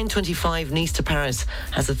 and the 9:25 Nice to Paris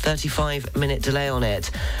has a 35-minute delay on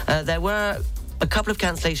it. There were a couple of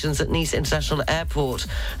cancellations at Nice International Airport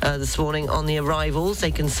this morning on the arrivals. They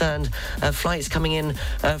concerned flights coming in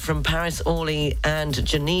from Paris, Orly and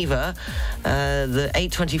Geneva. The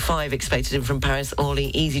 8:25 expected in from Paris,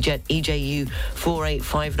 Orly, EasyJet EJU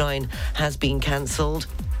 4859 has been cancelled.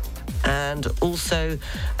 And also,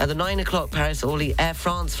 the 9 o'clock Paris-Orly Air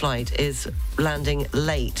France flight is landing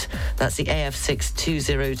late. That's the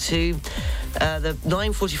AF6202. The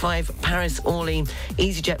 9:45 Paris-Orly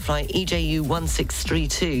EasyJet flight EJU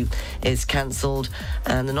 1632 is cancelled,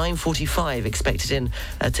 and the 9:45 expected in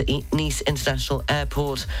to Nice International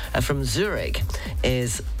Airport from Zurich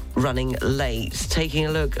is running late. Taking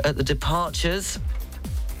a look at the departures,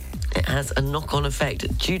 it has a knock-on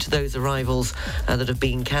effect due to those arrivals that have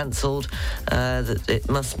been cancelled. That it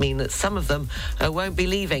must mean that some of them won't be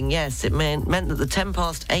leaving. Yes, it meant that the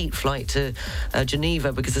 8:10 flight to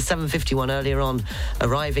Geneva, because the 7:51 earlier on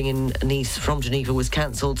arriving in Nice from Geneva was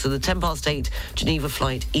cancelled. So the 8:10 Geneva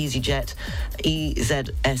flight EasyJet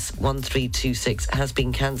EZS 1326 has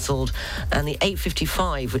been cancelled, and the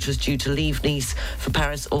 8:55, which was due to leave Nice for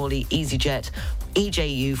Paris-Orly EasyJet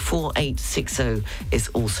EJU 4860 is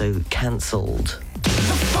also cancelled.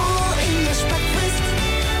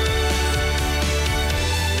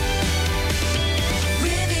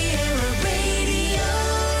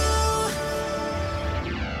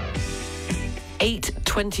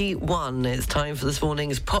 .21. It's time for this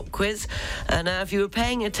morning's pop quiz. Now, if you were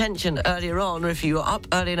paying attention earlier on, or if you were up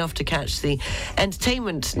early enough to catch the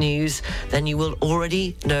entertainment news, then you will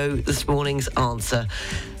already know this morning's answer.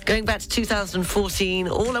 Going back to 2014,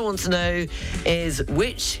 all I want to know is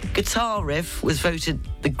which guitar riff was voted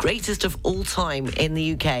the greatest of all time in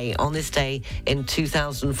the UK on this day in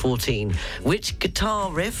 2014. Which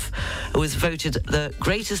guitar riff was voted the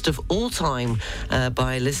greatest of all time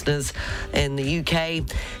by listeners in the UK?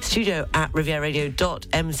 Studio at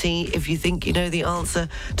rivieradio.mc if you think you know the answer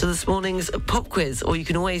to this morning's pop quiz, or you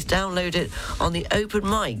can always download it on the open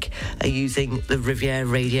mic using the Riviera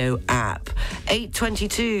Radio app.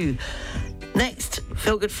 8:22. Next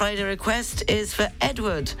Feel Good Friday request is for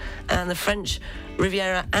Edward and the French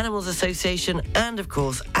Riviera Animals Association, and of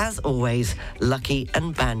course, as always, Lucky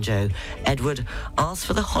and Banjo. Edward asks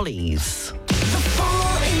for the Hollies.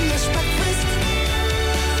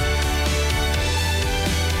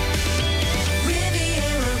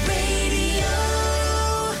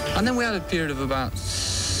 And then we had a period of about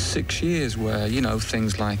 6 years where, you know,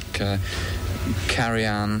 things like Carry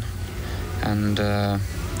On and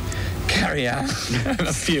Carry On and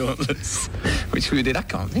a few others, which we did. I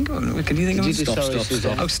can't think of them. Can you think of them? Stop.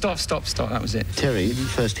 Oh, stop. That was it. Terry, the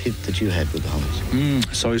first hit that you had with the Hollies?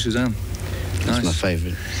 Sorry, Suzanne. That's my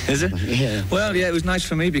favourite. Is it? Yeah. Well, yeah, it was nice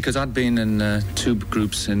for me because I'd been in two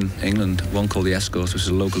groups in England, one called the Escorts, which is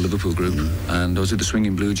a local Liverpool group, and I was with the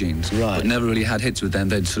Swinging Blue Jeans. Right. But never really had hits with them.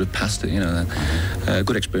 They'd sort of passed it, you know.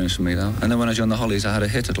 Good experience for me, though. And then when I joined the Hollies, I had a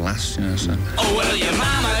hit at last, you know, so... Oh, well, your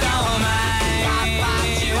mama don't mind.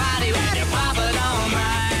 Your papa don't mind.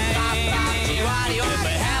 If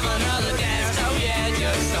we have another dance, oh yeah,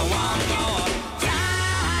 just one more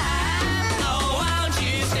time. Oh, won't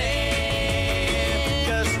you stay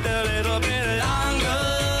just a little bit longer?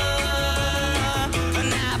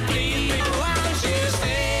 Now, please, won't you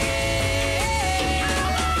stay?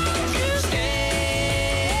 Won't you stay?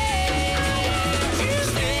 Won't you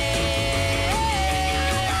stay?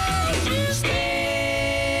 Won't you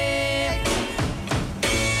stay?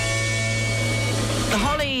 The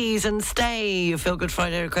Hollies and Stay. Feel Good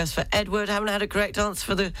Friday request for Edward. Haven't had a correct answer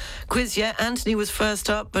for the quiz yet. Anthony was first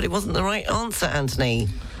up, but it wasn't the right answer, Anthony.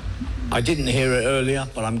 I didn't hear it earlier,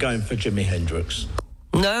 but I'm going for Jimi Hendrix.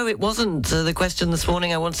 No, it wasn't the question this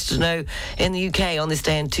morning. I wanted to know, in the UK on this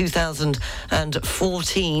day in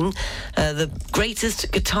 2014, the greatest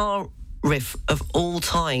guitar riff of all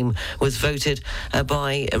time was voted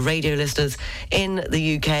by radio listeners in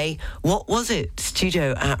the UK. What was it?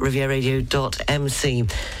 Studio at rivieradio.mc.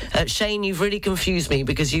 Shane, you've really confused me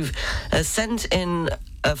because you've sent in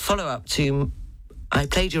a follow-up to I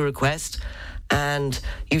played your request, and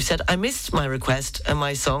you said, I missed my request and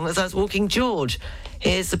my song as I was walking George.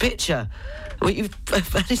 Here's the picture. Well, you've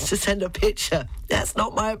managed to send a picture. That's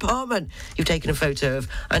not my apartment. You've taken a photo of,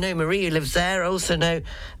 I know Marie who lives there. I also know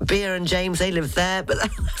Bea and James, they live there, but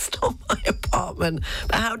that's not my apartment.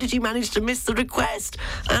 But how did you manage to miss the request?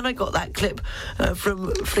 And I got that clip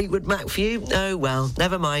from Fleetwood Mac for you. Oh, well,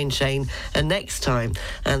 never mind, Shane. And next time.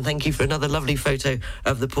 And thank you for another lovely photo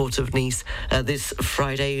of the Port of Nice this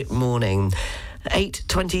Friday morning.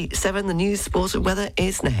 8:27, the news, sport and weather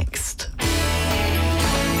is next.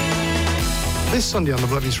 This Sunday on the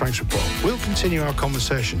Blevins Franks Report, we'll continue our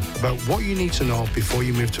conversation about what you need to know before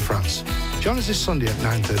you move to France. Join us this Sunday at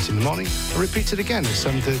 9:30 in the morning and repeat it again at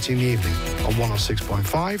 7:30 in the evening on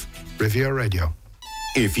 106.5 Riviera Radio.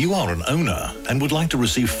 If you are an owner and would like to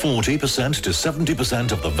receive 40% to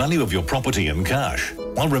 70% of the value of your property in cash,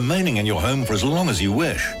 while remaining in your home for as long as you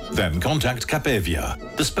wish? Then contact Capevia,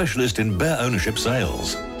 the specialist in bare ownership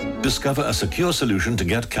sales. Discover a secure solution to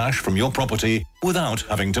get cash from your property without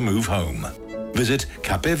having to move home. Visit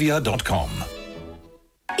capevia.com.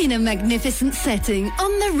 In a magnificent setting,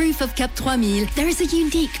 on the roof of Cap 3000, there is a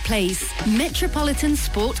unique place. Metropolitan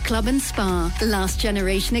Sport Club and Spa. Last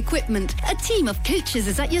generation equipment. A team of coaches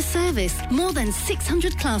is at your service. More than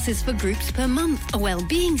 600 classes for groups per month. A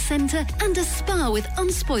well-being centre and a spa with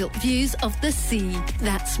unspoilt views of the sea.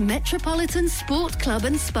 That's Metropolitan Sport Club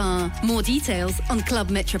and Spa. More details on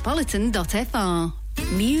clubmetropolitan.fr.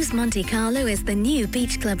 Muse Monte Carlo is the new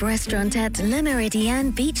beach club restaurant at Le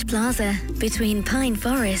Méridien Beach Plaza. Between pine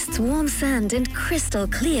forests, warm sand and crystal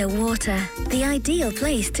clear water. The ideal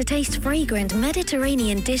place to taste fragrant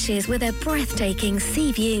Mediterranean dishes with a breathtaking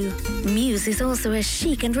sea view. Muse is also a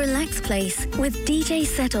chic and relaxed place with DJ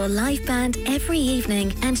set or live band every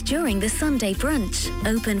evening and during the Sunday brunch.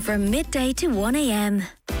 Open from midday to 1 a.m.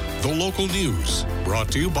 The local news,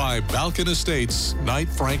 brought to you by Balkan Estates, Knight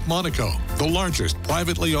Frank Monaco, the largest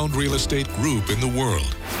privately owned real estate group in the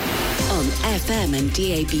world. On FM and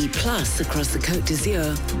DAB Plus across the Côte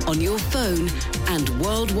d'Azur, on your phone and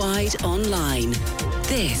worldwide online.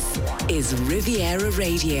 This is Riviera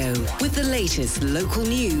Radio with the latest local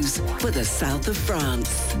news for the south of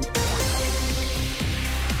France.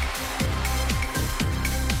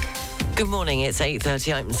 Good morning, it's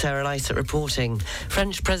 8:30. I'm Sarah Lysett reporting.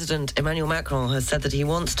 French President Emmanuel Macron has said that he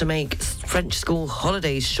wants to make French school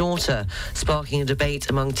holidays shorter, sparking a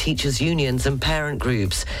debate among teachers' unions and parent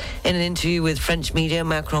groups. In an interview with French media,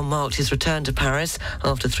 Macron marked his return to Paris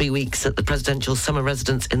after 3 weeks at the presidential summer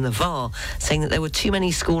residence in the Var, saying that there were too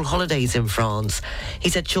many school holidays in France. He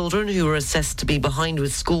said children who were assessed to be behind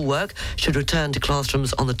with schoolwork should return to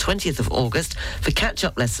classrooms on the 20th of August for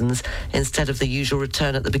catch-up lessons instead of the usual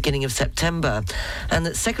return at the beginning of September, and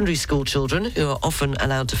that secondary school children, who are often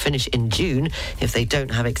allowed to finish in June if they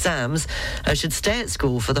don't have exams, should stay at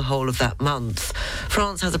school for the whole of that month.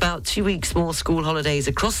 France has about 2 weeks more school holidays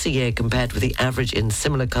across the year compared with the average in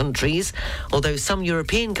similar countries, although some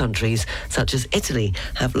European countries, such as Italy,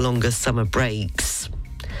 have longer summer breaks.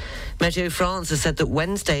 Meteo France has said that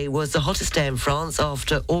Wednesday was the hottest day in France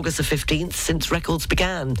after August the 15th since records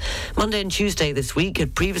began. Monday and Tuesday this week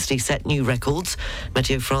had previously set new records.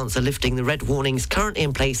 Meteo France are lifting the red warnings currently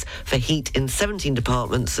in place for heat in 17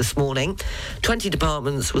 departments this morning. 20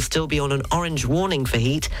 departments will still be on an orange warning for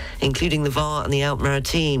heat, including the Var and the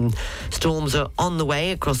Alpes-Maritimes. Storms are on the way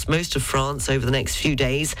across most of France over the next few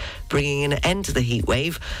days, bringing an end to the heat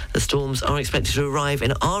wave. The storms are expected to arrive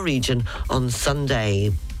in our region on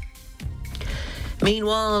Sunday.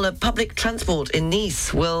 Meanwhile, public transport in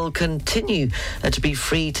Nice will continue to be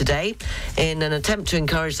free today in an attempt to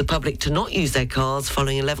encourage the public to not use their cars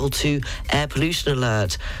following a level 2 air pollution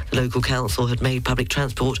alert. The local council had made public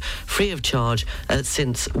transport free of charge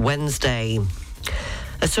since Wednesday.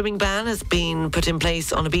 A swimming ban has been put in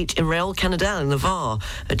place on a beach in Real Canadel in the Var.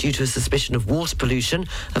 Due to a suspicion of water pollution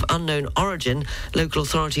of unknown origin, local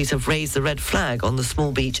authorities have raised the red flag on the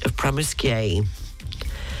small beach of Pramusquier.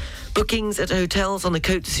 Bookings at hotels on the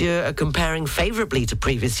Côte d'Azur are comparing favourably to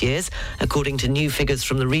previous years. According to new figures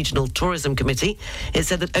from the Regional Tourism Committee, it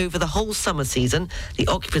said that over the whole summer season, the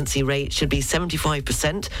occupancy rate should be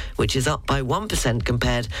 75%, which is up by 1%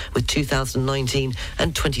 compared with 2019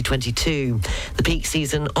 and 2022. The peak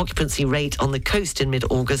season occupancy rate on the coast in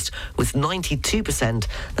mid-August was 92%.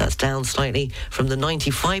 That's down slightly from the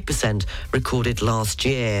 95% recorded last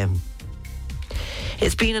year.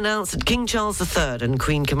 It's been announced that King Charles III and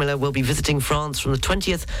Queen Camilla will be visiting France from the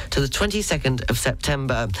 20th to the 22nd of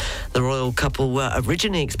September. The royal couple were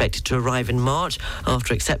originally expected to arrive in March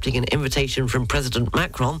after accepting an invitation from President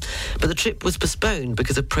Macron, but the trip was postponed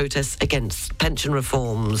because of protests against pension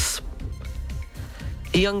reforms.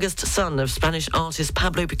 The youngest son of Spanish artist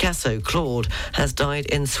Pablo Picasso, Claude, has died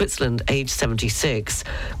in Switzerland, aged 76.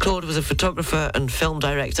 Claude was a photographer and film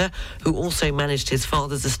director who also managed his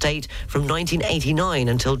father's estate from 1989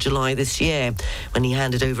 until July this year, when he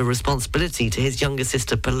handed over responsibility to his younger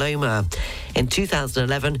sister Paloma. In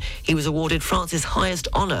 2011, he was awarded France's highest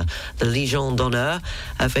honour, the Légion d'honneur,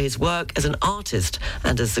 for his work as an artist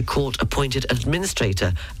and as the court-appointed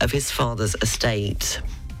administrator of his father's estate.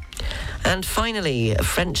 And finally,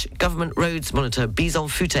 French government roads monitor Bison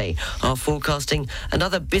Futé are forecasting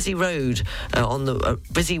another busy road on the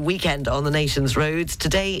busy weekend on the nation's roads.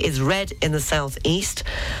 Today is red in the southeast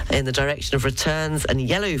in the direction of returns and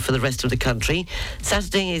yellow for the rest of the country.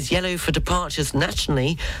 Saturday is yellow for departures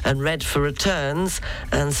nationally and red for returns.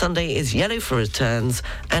 And Sunday is yellow for returns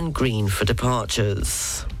and green for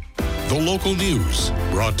departures. the local news.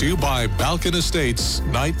 Brought to you by Balkan Estates,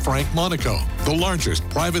 Knight Frank Monaco, the largest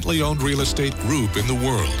privately owned real estate group in the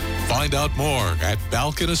world. Find out more at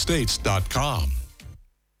balkanestates.com.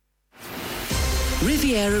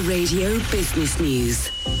 Riviera Radio Business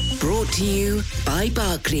News. Brought to you by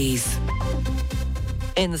Barclays.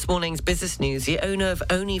 In this morning's business news, the owner of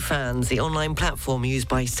OnlyFans, the online platform used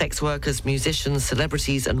by sex workers, musicians,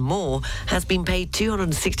 celebrities and more, has been paid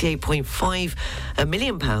 £268.5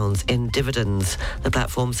 million in dividends. The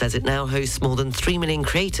platform says it now hosts more than 3 million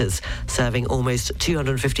creators, serving almost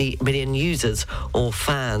 250 million users or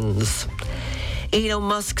fans. Elon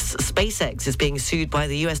Musk's SpaceX is being sued by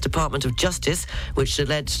the US Department of Justice, which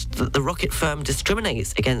alleged that the rocket firm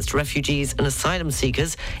discriminates against refugees and asylum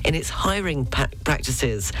seekers in its hiring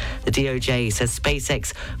practices. The DOJ says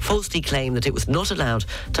SpaceX falsely claimed that it was not allowed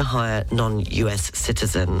to hire non-US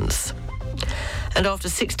citizens. And after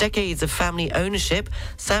 6 decades of family ownership,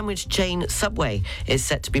 sandwich chain Subway is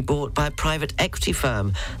set to be bought by a private equity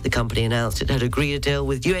firm. The company announced it had agreed a deal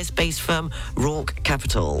with US-based firm Rourke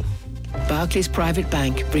Capital. Barclays Private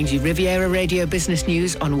Bank brings you Riviera Radio Business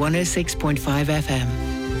News on 106.5 FM.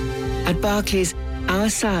 At Barclays, our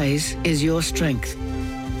size is your strength.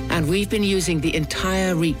 And we've been using the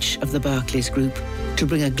entire reach of the Barclays Group to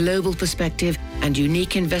bring a global perspective and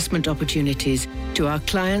unique investment opportunities to our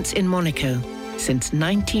clients in Monaco since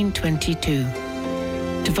 1922.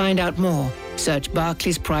 To find out more, search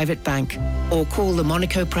Barclays Private Bank or call the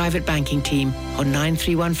Monaco Private Banking Team on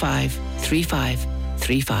 9315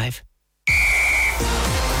 3535.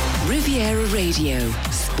 Riviera Radio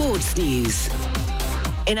Sports News.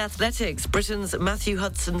 In athletics, Britain's Matthew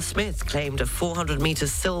Hudson-Smith claimed a 400-metre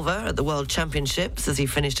silver at the World Championships as he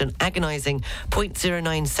finished an agonising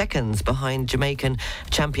 0.09 seconds behind Jamaican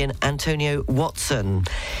champion Antonio Watson.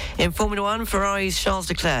 In Formula One, Ferrari's Charles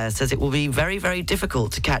Leclerc says it will be very, very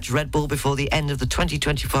difficult to catch Red Bull before the end of the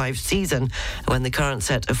 2025 season, when the current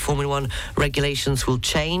set of Formula One regulations will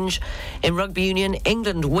change. In rugby union,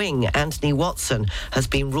 England wing Anthony Watson has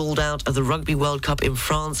been ruled out of the Rugby World Cup in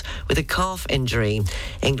France with a calf injury.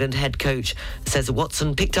 England head coach says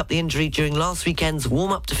Watson picked up the injury during last weekend's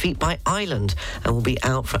warm-up defeat by Ireland and will be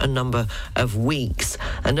out for a number of weeks.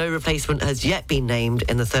 And no replacement has yet been named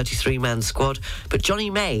in the 33-man squad, but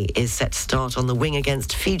Johnny May is set to start on the wing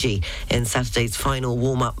against Fiji in Saturday's final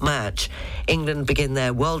warm-up match. England begin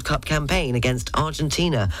their World Cup campaign against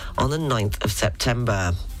Argentina on the 9th of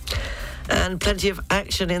September. And plenty of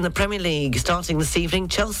action in the Premier League. Starting this evening,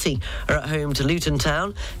 Chelsea are at home to Luton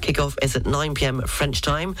Town. Kick-off is at 9 p.m. French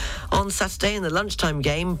time. On Saturday, in the lunchtime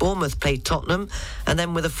game, Bournemouth play Tottenham. And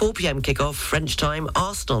then with a 4 p.m. kick-off French time,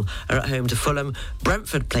 Arsenal are at home to Fulham.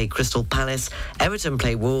 Brentford play Crystal Palace. Everton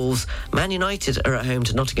play Wolves. Man United are at home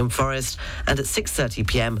to Nottingham Forest. And at 6:30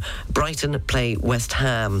 p.m, Brighton play West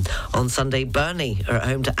Ham. On Sunday, Burnley are at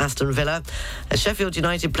home to Aston Villa. Sheffield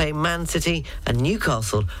United play Man City. And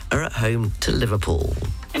Newcastle are at home to Liverpool.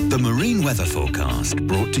 The Marine Weather Forecast,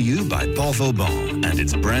 brought to you by Port Vauban and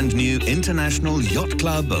its brand new International Yacht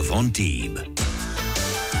Club of Antibes.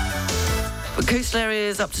 For coastal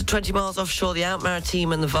areas up to 20 miles offshore the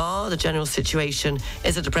Alpes-Maritimes and the Var, the general situation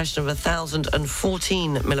is a depression of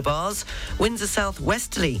 1,014 millibars. Winds are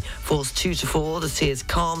southwesterly, force 2 to 4. The sea is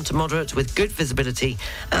calm to moderate with good visibility,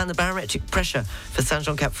 and the barometric pressure for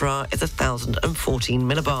Saint-Jean-Cap-Ferrat is 1,014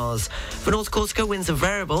 millibars. For North Corsica, winds are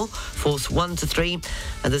variable, force 1 to 3,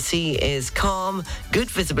 and the sea is calm,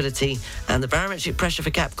 good visibility, and the barometric pressure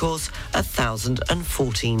for Cap Corse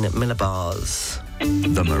 1,014 millibars.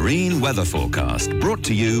 The Marine Weather Forecast, brought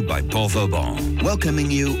to you by Port Vauban,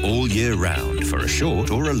 welcoming you all year round for a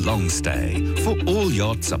short or a long stay for all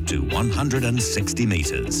yachts up to 160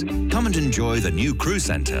 metres. Come and enjoy the new cruise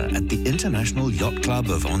centre at the International Yacht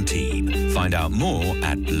Club of Antibes. Find out more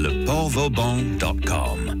at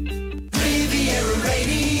leportvauban.com. Riviera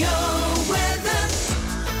Radio weather.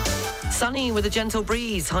 Sunny with a gentle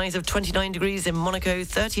breeze, highs of 29 degrees in Monaco,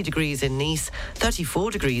 30 degrees in Nice,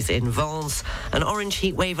 34 degrees in Vence. An orange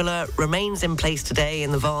heat wave alert remains in place today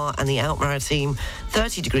in the Var and the Alpes-Maritimes,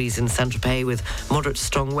 30 degrees in Saint-Tropez with moderate to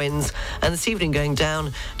strong winds, and this evening going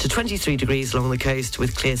down to 23 degrees along the coast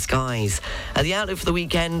with clear skies. The outlook for the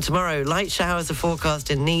weekend, tomorrow, light showers are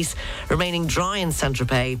forecast in Nice, remaining dry in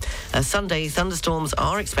Saint-Tropez. Sunday, thunderstorms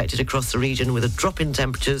are expected across the region with a drop in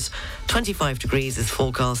temperatures. 25 degrees is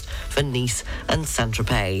forecast for in Nice and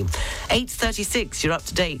Saint-Tropez. 8:36, you're up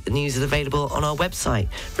to date. The news is available on our website,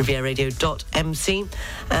 rivieradio.mc,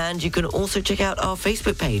 and you can also check out our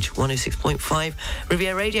Facebook page, 106.5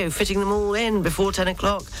 Riviera Radio, fitting them all in before 10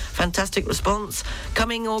 o'clock. Fantastic response,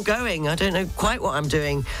 coming or going. I don't know quite what I'm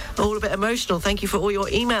doing. All a bit emotional. Thank you for all your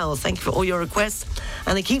emails. Thank you for all your requests.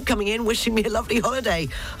 And they keep coming in, wishing me a lovely holiday.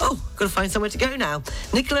 Oh, got to find somewhere to go now.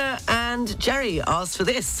 Nicola and Jerry asked for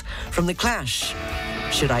this from The Clash.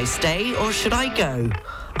 Should I stay or should I go?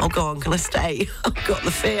 Oh, go on, can I stay? I've got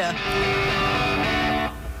the fear.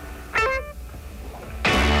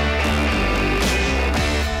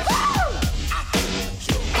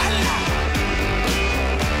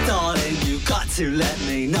 Darling, you got to let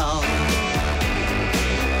me know.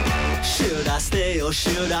 Should I stay or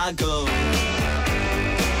should I go?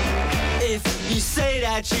 If you say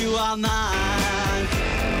that you are mine,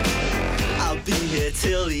 I'll be here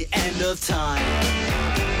till the end of time.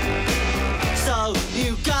 So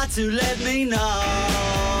you got to let me know.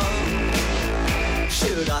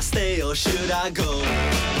 Should I stay or should I go?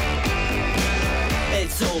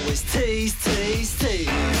 It's always tease, tease, tease.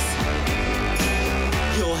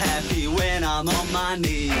 You're happy when I'm on my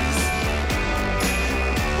knees.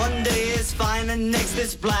 One day is fine and next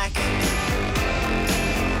is black.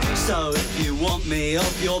 So if you want me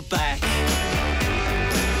off your back,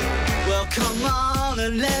 well, come on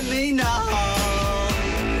and let me know.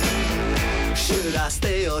 Should I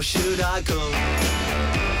stay or should I go?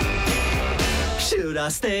 Should I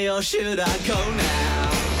stay or should I go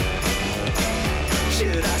now?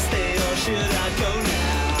 Should I stay or should I go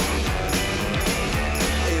now?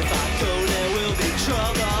 If I go there will be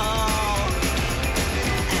trouble,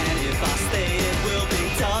 and if I stay it will be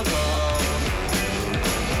double.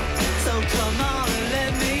 So come on and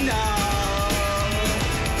let me know.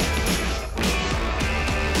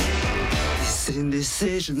 This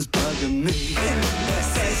indecision's bugging me.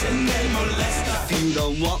 If you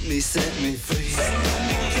don't want me, set me free.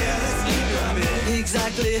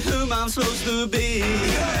 Exactly whom I'm supposed to be.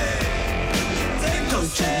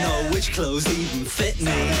 Don't you know which clothes even fit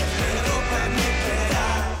me?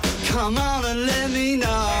 Come on and let me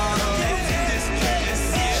know.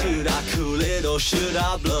 Should I cool it or should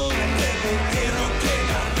I blow?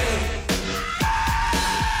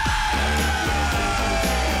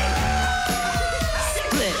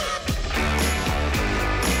 Split.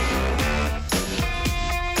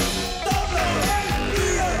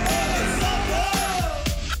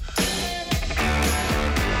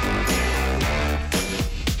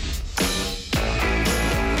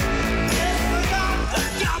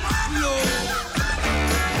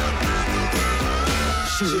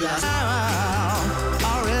 Should I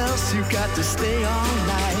or else you got to stay all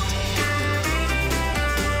night.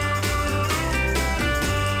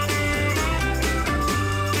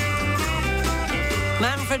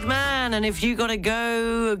 Manfred Mann, and if you gotta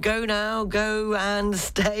go, go now, go and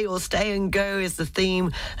stay, or stay and go is the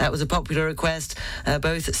theme. That was a popular request.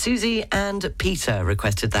 Both Susie and Peter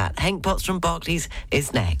requested that. Hank Potts from Barclays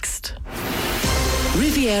is next.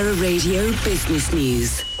 Riviera Radio Business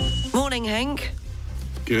News. Morning, Hank.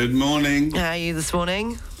 Good morning. How are you this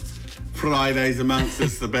morning? Friday's amongst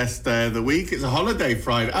us the best day of the week. It's a holiday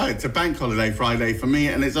Friday. Oh, it's a bank holiday Friday for me,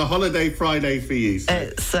 and it's a holiday Friday for you.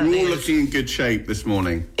 So we're all looking in good shape this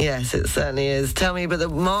morning. Yes, it certainly is. Tell me, but the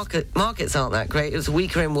markets aren't that great. It was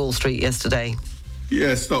weaker in Wall Street yesterday.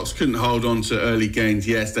 Yeah, stocks couldn't hold on to early gains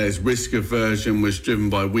yesterday as risk aversion was driven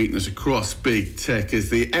by weakness across big tech as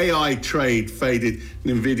the AI trade faded.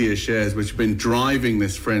 Nvidia shares, which have been driving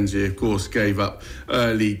this frenzy, of course, gave up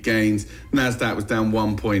early gains. Nasdaq was down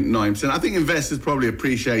 1.9%. I think investors probably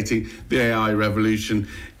appreciating the AI revolution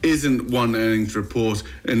isn't one earnings report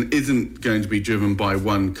and isn't going to be driven by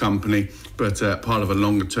one company, but part of a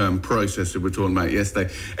longer-term process that we're talking about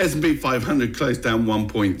yesterday. S&P 500 closed down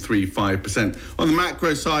 1.35%. On the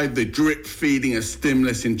macro side, the drip feeding of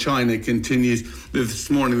stimulus in China continues. This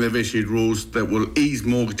morning they've issued rules that will ease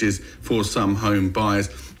mortgages for some home buyers.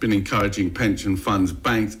 Been encouraging pension funds,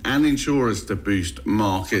 banks and insurers to boost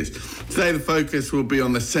markets. Today the focus will be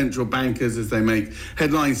on the central bankers as they make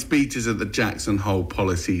headline speeches at the Jackson Hole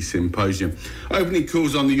Policy Symposium. Opening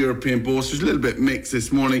calls on the European bourse was a little bit mixed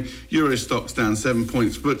this morning. Euro stocks down 7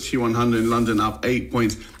 points, FTSE 100 in London up 8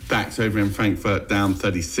 points, DAX over in Frankfurt down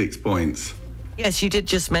 36 points. Yes, you did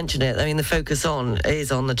just mention it. I mean, the focus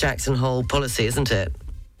is on the Jackson Hole policy, isn't it?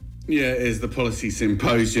 Yeah, it is the policy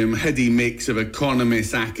symposium, heady mix of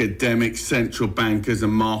economists, academics, central bankers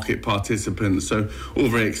and market participants. So all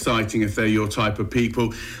very exciting if they're your type of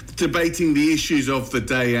people. Debating the issues of the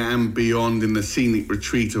day and beyond in the scenic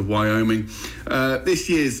retreat of Wyoming. This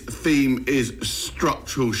year's theme is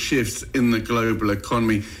structural shifts in the global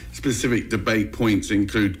economy. Specific debate points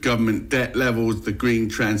include government debt levels, the green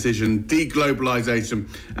transition, deglobalization,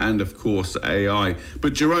 and of course AI.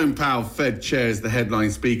 But Jerome Powell, Fed chair, is the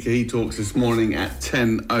headline speaker. He talks this morning at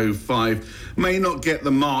 10:05. May not get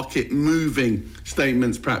the market moving.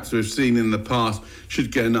 Statements perhaps we've seen in the past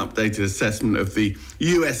should get an updated assessment of the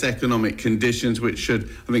US economic conditions, which should,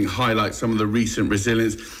 I think, highlight some of the recent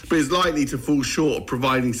resilience, but is likely to fall short of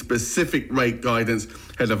providing specific rate guidance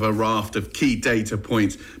ahead of a raft of key data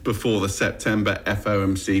points before the September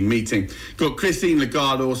FOMC meeting. Got Christine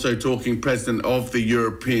Lagarde also talking, president of the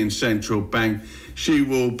European Central Bank. She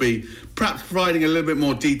will be perhaps providing a little bit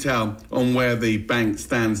more detail on where the bank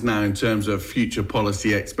stands now in terms of future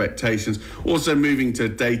policy expectations. Also moving to a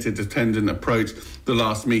data-dependent approach. The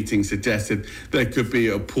last meeting suggested there could be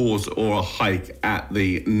a pause or a hike at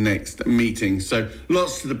the next meeting. So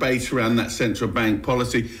lots to debate around that central bank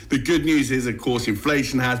policy. The good news is, of course,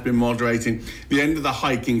 inflation has been moderating. The end of the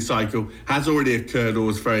hiking cycle has already occurred, or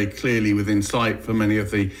is very clearly within sight for many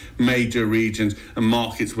of the major regions, and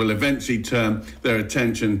markets will eventually turn their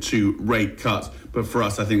attention to rate cuts. But for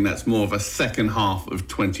us, I think that's more of a second half of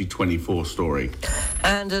 2024 story.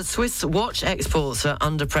 And Swiss watch exports are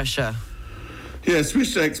under pressure. Yeah,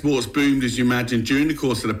 Swiss exports boomed, as you imagine, during the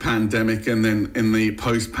course of the pandemic and then in the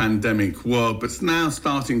post-pandemic world, but it's now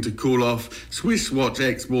starting to cool off. Swiss watch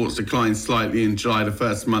exports declined slightly in July, the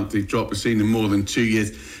first monthly drop we've seen in more than 2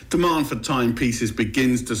 years. Demand for timepieces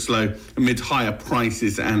begins to slow amid higher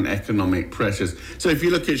prices and economic pressures. So if you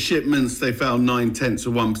look at shipments, they fell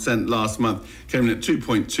 0.9% last month, came in at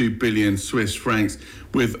 2.2 billion Swiss francs,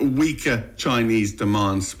 with weaker Chinese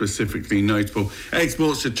demand specifically notable.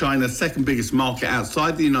 Exports to China, second biggest market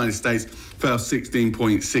outside the United States, fell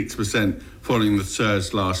 16.6% following the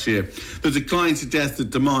surge last year. The decline suggests that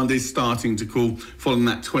demand is starting to cool following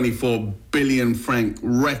that 24 billion franc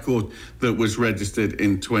record that was registered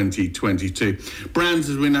in 2022. Brands,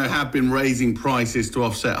 as we know, have been raising prices to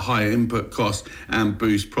offset higher input costs and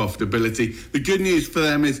boost profitability. The good news for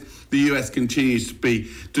them is the US continues to be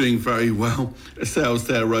doing very well. Sales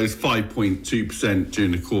there rose 5.2%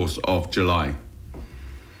 during the course of July.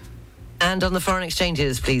 And on the foreign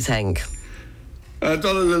exchanges, please, Henk.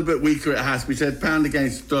 Dollar a little bit weaker, it has to be said. Pound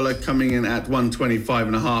against dollar coming in at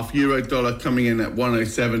 125.5. Euro dollar coming in at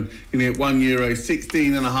 107. You get €1,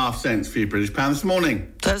 16.5 cents for your British pound this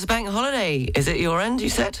morning. So it's a bank holiday. Is it your end, you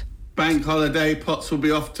said? Bank holiday, pots will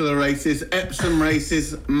be off to the races. Epsom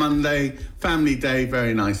races Monday, family day,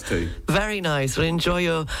 very nice too. Very nice. Well, enjoy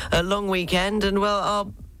your long weekend, and well,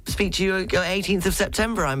 I'll speak to you 18th of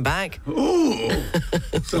September. I'm back. Oh,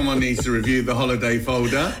 someone needs to review the holiday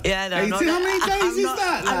folder. Yeah, no, how many days is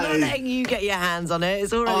that? I'm not letting you get your hands on it.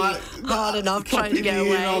 It's already hard enough trying to get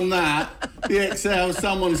away. On that, the Excel,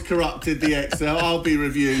 someone's corrupted the Excel. I'll be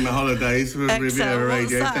reviewing the holidays for Riviera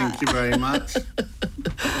Radio. Thank you very much.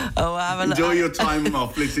 Enjoy your time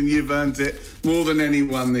off. Listen, you've earned it more than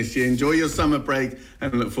anyone this year. Enjoy your summer break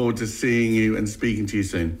and look forward to seeing you and speaking to you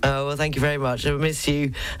soon. Oh, well, thank you very much. I'll miss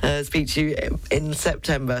you. Speak to you in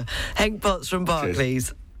September. Henk Potts from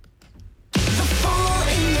Barclays.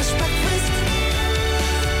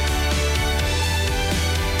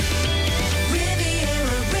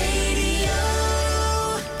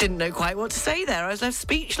 Didn't know quite what to say there. I was left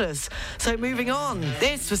speechless. So moving on.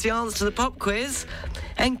 This was the answer to the pop quiz.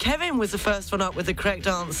 And Kevin was the first one up with the correct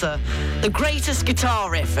answer. The greatest guitar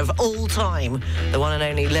riff of all time. The one and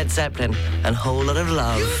only Led Zeppelin and Whole Lot of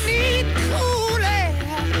Love. You need cool air,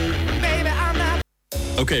 baby, I'm not.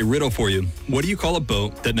 Okay, riddle for you. What do you call a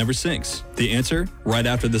boat that never sinks? The answer, right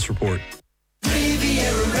after this report.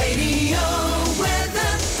 Riviera Radio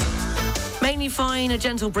weather. Mainly fine, a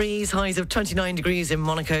gentle breeze, highs of 29 degrees in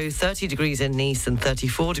Monaco, 30 degrees in Nice and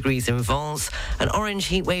 34 degrees in Vence. An orange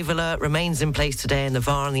heatwave alert remains in place today in the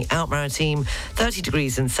Var and the Alpes-Maritimes, 30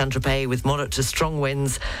 degrees in Saint-Tropez with moderate to strong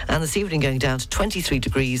winds, and this evening going down to 23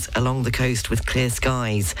 degrees along the coast with clear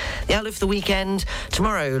skies. The outlook for the weekend,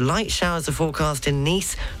 tomorrow light showers are forecast in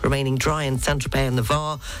Nice, remaining dry in Saint-Tropez and the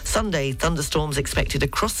Var. Sunday, thunderstorms expected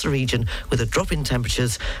across the region with a drop in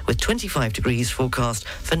temperatures, with 25 degrees forecast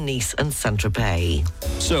for Nice and Saint-Tropez.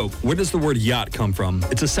 So, where does the word yacht come from?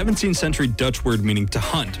 It's a 17th century Dutch word meaning to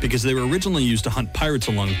hunt, because they were originally used to hunt pirates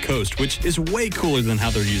along the coast, which is way cooler than how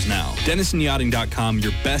they're used now. DennisonYachting.com,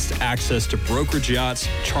 your best access to brokerage yachts,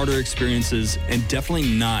 charter experiences, and definitely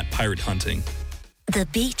not pirate hunting. The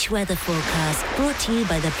beach weather forecast brought to you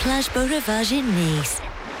by the Plage Beau Rivage in Nice.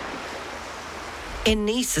 In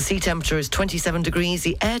Nice, the sea temperature is 27 degrees,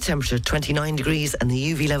 the air temperature 29 degrees, and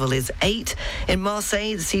the UV level is 8. In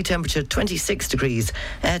Marseille, the sea temperature 26 degrees,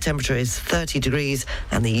 air temperature is 30 degrees,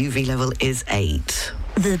 and the UV level is 8.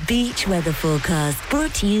 The beach weather forecast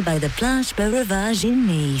brought to you by the Plage Beau Rivage in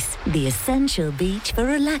Nice, the essential beach for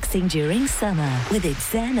relaxing during summer with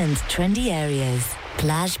its zen and trendy areas.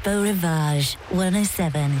 Plage Beau Rivage,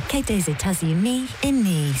 107, Quai des États-Unis in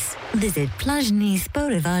Nice. Visit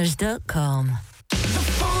plagenicebeaurivage.com.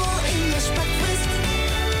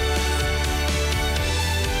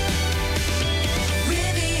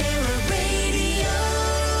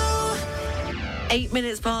 8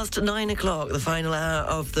 minutes past 9 o'clock, the final hour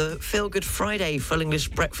of the Feel Good Friday Full English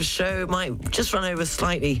Breakfast Show. Might just run over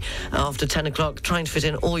slightly after 10 o'clock, trying to fit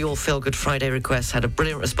in all your Feel Good Friday requests. Had a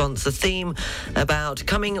brilliant response. The theme about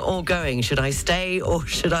coming or going. Should I stay or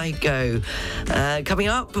should I go? Coming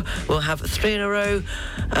up, we'll have 3 in a row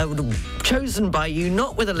chosen by you,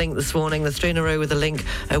 not with a link this morning. The 3 in a row with a link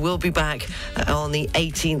will be back on the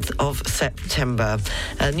 18th of September.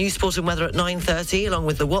 News, sport and weather at 9:30, along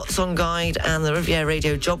with the What's On Guide and the Riviera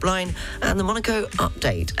Radio job line and the Monaco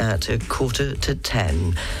update at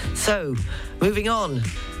 9:45. So, moving on.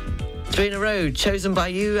 3 in a row, chosen by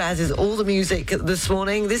you, as is all the music this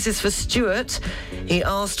morning. This is for Stuart. He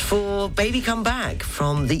asked for Baby Come Back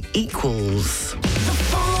from The Equals.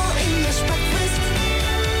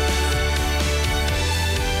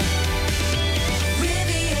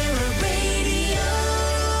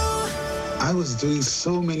 I was doing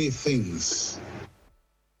so many things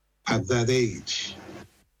at that age.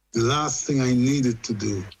 The last thing I needed to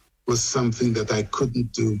do was something that I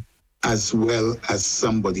couldn't do as well as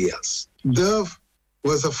somebody else. Dove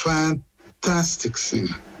was a fantastic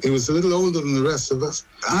singer. He was a little older than the rest of us.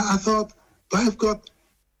 I thought, I've got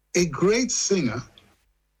a great singer.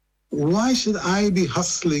 Why should I be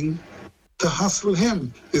hustling to hustle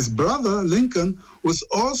him? His brother, Lincoln, was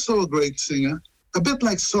also a great singer, a bit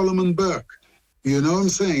like Solomon Burke. You know what I'm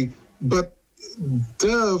saying? But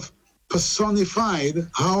Dove personified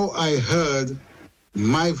how I heard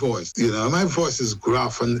my voice. You know, my voice is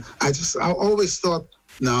gruff, and I always thought,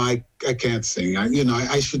 no, I can't sing.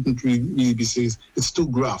 I shouldn't really be singing. It's too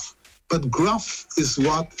gruff. But gruff is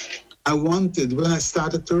what I wanted when I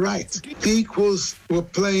started to write. The Equals were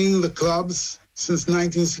playing the clubs since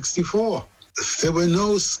 1964. There were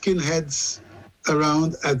no skinheads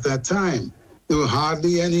around at that time. There were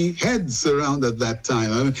hardly any heads around at that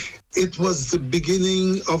time. I mean, it was the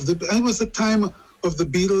beginning it was the time of the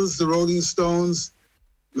Beatles, the Rolling Stones,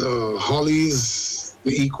 the Hollies,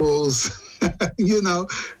 the Equals,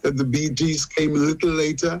 the Bee Gees came a little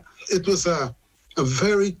later. It was a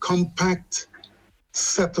very compact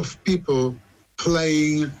set of people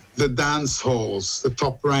playing the dance halls, the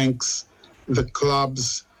top ranks, the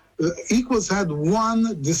clubs. The Equals had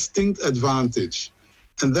one distinct advantage,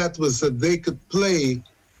 and that was that they could play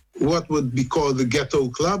what would be called the ghetto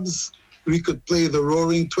clubs. We could play the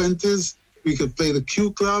Roaring Twenties. We could play the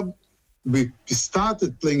Q Club. We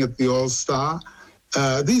started playing at the All-Star.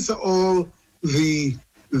 These are all the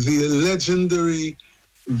legendary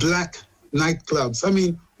black nightclubs. I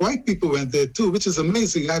mean, white people went there too, which is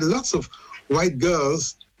amazing. I had lots of white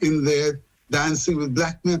girls in there dancing with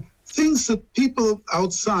black men. Things that people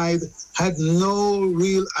outside had no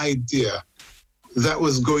real idea that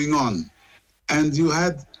was going on. And you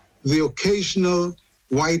had the occasional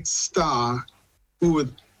white star who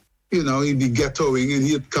would, he'd be ghettoing and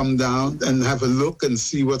he'd come down and have a look and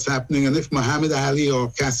see what's happening. And if Muhammad Ali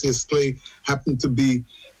or Cassius Clay happened to be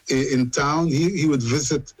in town, he would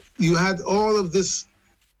visit. You had all of this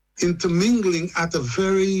intermingling at a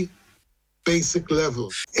very basic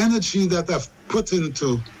level. Energy that I've put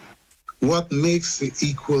into what makes the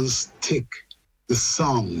Equals tick, the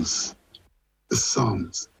songs.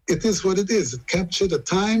 It is what it is. It captured a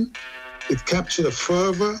time, it captured a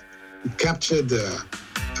fervor, it captured the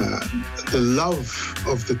love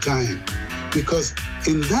of the time. Because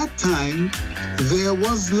in that time, there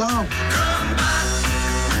was love. Come back.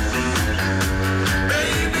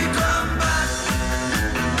 Baby, come back.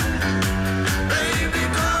 Baby,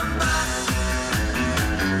 come back.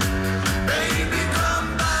 Baby,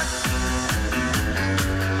 come back.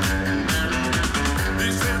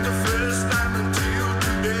 This is the first time until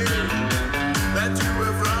today that you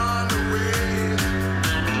have run away.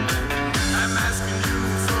 I'm asking you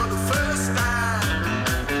for the first time.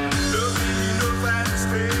 Love me, love and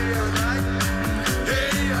stay, alright?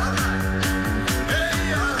 Hey, alright. Hey.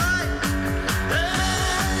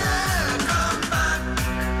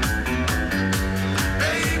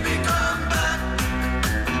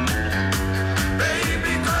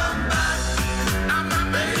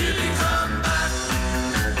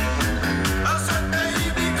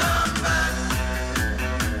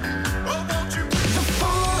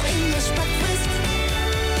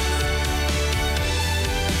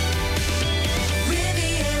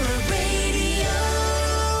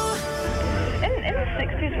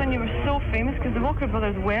 because the Walker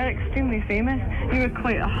Brothers were extremely famous. You were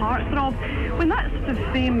quite a heartthrob. When that sort of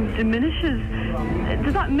fame diminishes,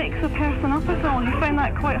 does that mix a person up at all? Do you find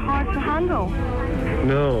that quite hard to handle?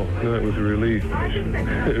 No, it was a relief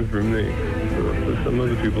for me. For some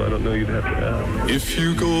other people, I don't know, you'd have to ask. If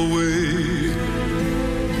you go away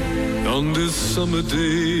on this summer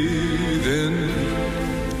day, then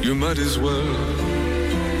you might as well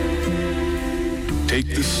take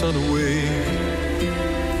the sun away.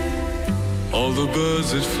 All the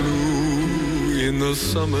birds that flew in the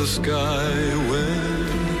summer sky when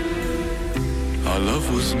our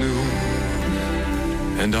love was new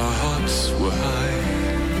and our hearts were high,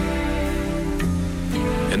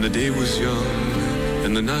 and the day was young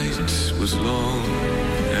and the night was long,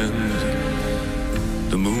 and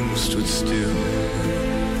the moon stood still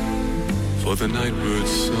for the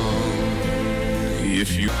nightbird's song.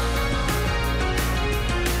 If you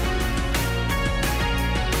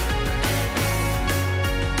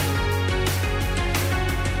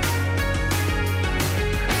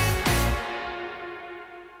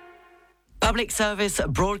Public Service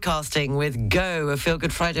Broadcasting with Go, a Feel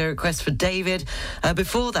Good Friday request for David.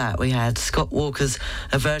 Before that, we had Scott Walker's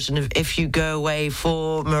version of If You Go Away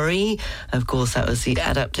for Marie. Of course, that was the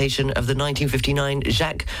adaptation of the 1959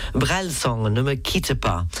 Jacques Brel song, Ne me quitte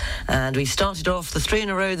pas. And we started off the three in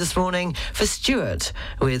a row this morning for Stuart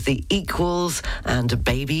with The Equals and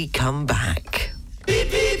Baby Come Back.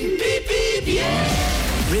 Beep, beep, beep, beep,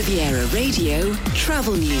 yeah. Riviera Radio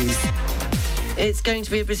Travel News. It's going to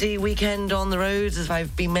be a busy weekend on the roads, as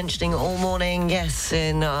I've been mentioning all morning. Yes,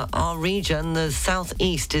 in our region, the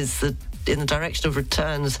southeast is in the direction of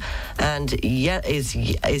returns, and is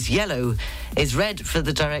yellow, is red for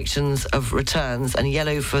the directions of returns, and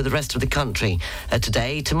yellow for the rest of the country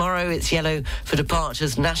today. Tomorrow it's yellow for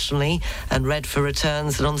departures nationally and red for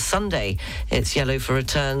returns, and on Sunday it's yellow for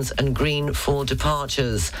returns and green for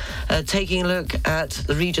departures. Taking a look at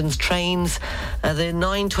the region's trains, the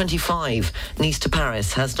 9:25 Nice to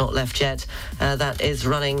Paris has not left yet. That is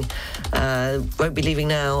running, won't be leaving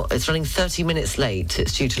now. It's running 30 minutes late.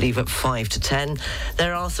 It's due to leave at 5 to 10.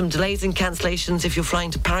 There are some delays and cancellations if you're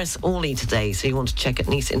flying to Paris-Orly today, so you want to check at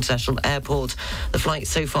Nice International Airport. The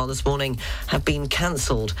flights so far this morning have been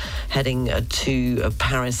cancelled, heading to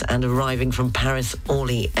Paris and arriving from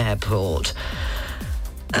Paris-Orly Airport.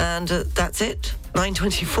 And that's it.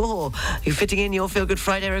 9:24. You're fitting in your Feel Good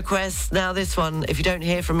Friday requests. Now this one, if you don't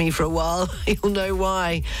hear from me for a while, you'll know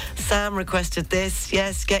why. Sam requested this.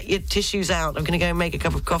 Yes, get your tissues out. I'm going to go and make a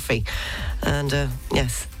cup of coffee. And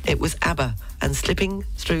yes, it was ABBA and Slipping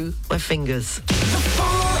Through My Fingers.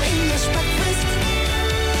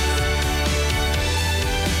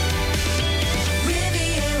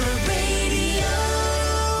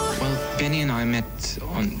 Well, Benny and I met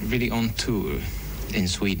on tour in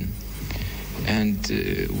Sweden. And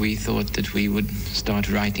we thought that we would start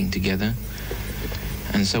writing together.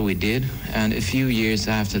 And so we did. And a few years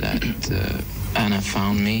after that, Anna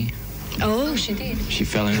found me. Oh, she did. She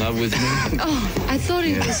fell in love with me. Oh, I thought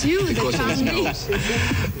it was you that found me.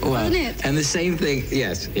 Well, wasn't it? and the same thing,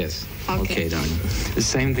 yes. Okay, darling. The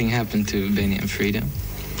same thing happened to Benny and Frida.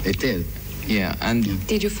 It did? Yeah, and...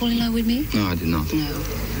 Did you fall in love with me? No, I did not. No.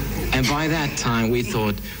 And by that time, we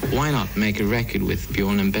thought, why not make a record with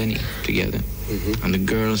Bjorn and Benny together? Mm-hmm. And the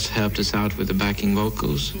girls helped us out with the backing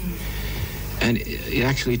vocals. Mm. And it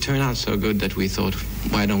actually turned out so good that we thought,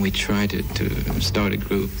 why don't we try to start a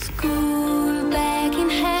group? School bag in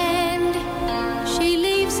hand, she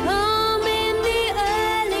leaves home in the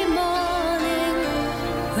early morning,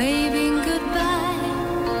 waving goodbye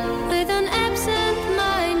with an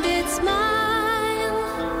absent-minded smile.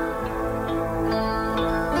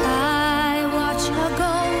 I watch her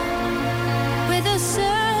go with a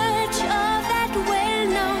surge of that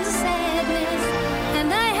well-known sadness,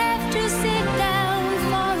 and I have to sit down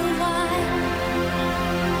for a while.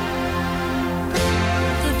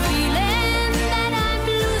 The feeling that I'm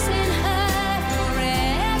losing her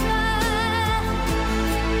forever,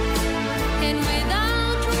 and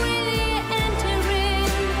without really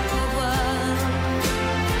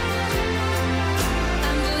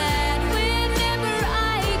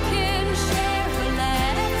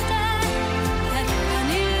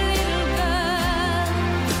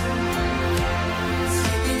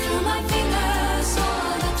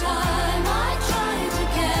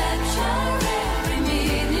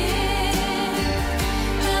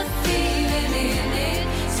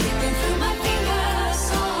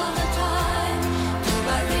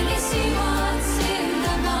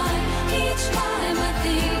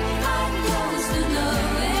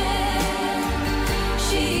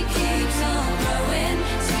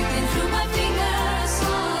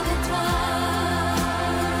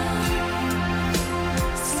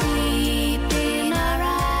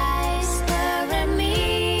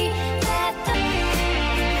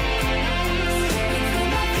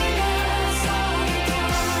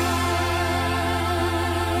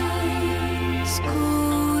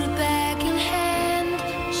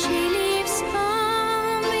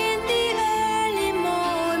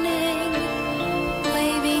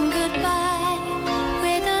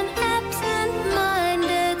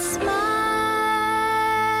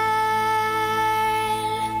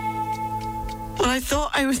Well, I thought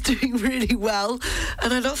I was doing really well,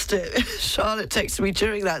 and I lost it. Charlotte texted me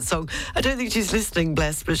during that song. I don't think she's listening,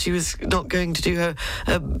 bless, but she was not going to do her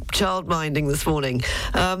child minding this morning.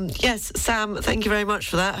 Yes, Sam, thank you very much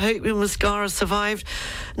for that. Hope your mascara survived.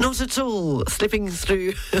 Not at all. Slipping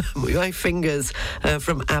through my fingers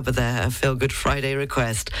from ABBA there, a Feel Good Friday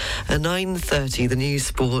request. At 9:30, the news,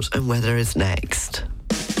 sport and weather is next.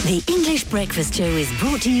 The English Breakfast Show is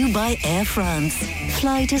brought to you by Air France.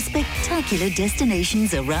 Fly to spectacular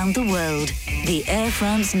destinations around the world. The Air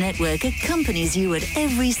France network accompanies you at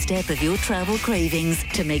every step of your travel cravings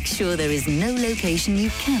to make sure there is no location you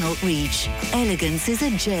cannot reach. Elegance is a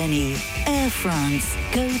journey. Air France.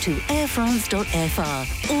 Go to airfrance.fr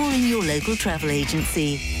or in your local travel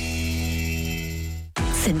agency.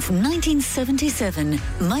 Since 1977,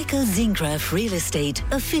 Michael Zingraf Real Estate,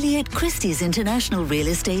 affiliate Christie's International Real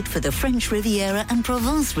Estate for the French Riviera and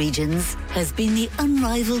Provence regions, has been the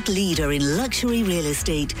unrivaled leader in luxury real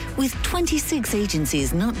estate, with 26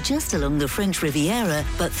 agencies not just along the French Riviera,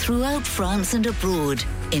 but throughout France and abroad,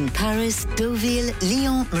 in Paris, Deauville,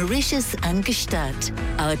 Lyon, Mauritius and Gstaad.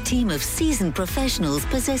 Our team of seasoned professionals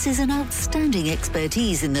possesses an outstanding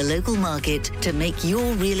expertise in the local market to make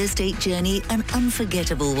your real estate journey an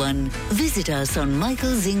unforgettable one. Visit us on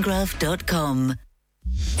michaelzingraf.com.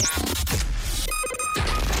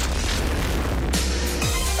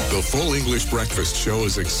 The Full English Breakfast Show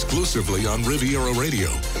is exclusively on Riviera Radio.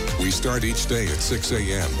 We start each day at 6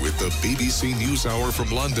 a.m. with the BBC NewsHour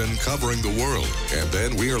from London covering the world. And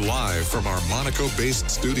then we are live from our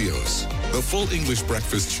Monaco-based studios. The Full English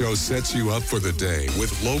Breakfast Show sets you up for the day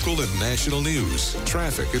with local and national news,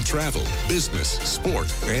 traffic and travel, business,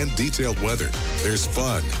 sport, and detailed weather. There's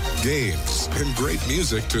fun, games, and great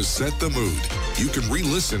music to set the mood. You can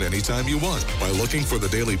re-listen anytime you want by looking for the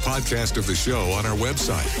daily podcast of the show on our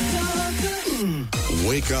website.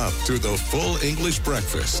 Wake up to the Full English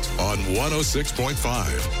Breakfast on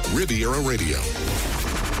 106.5 Riviera Radio.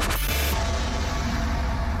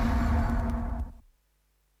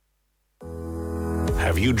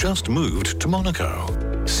 Have you just moved to Monaco?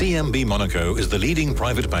 CMB Monaco is the leading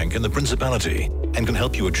private bank in the Principality and can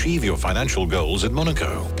help you achieve your financial goals in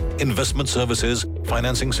Monaco. Investment services,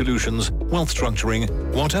 financing solutions, wealth structuring,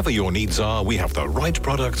 whatever your needs are, we have the right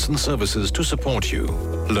products and services to support you.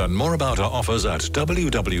 Learn more about our offers at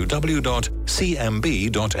www.cmb.mc.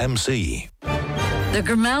 The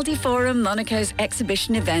Grimaldi Forum Monaco's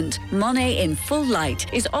exhibition event, Monet in Full Light,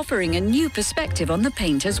 is offering a new perspective on the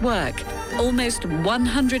painter's work. Almost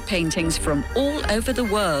 100 paintings from all over the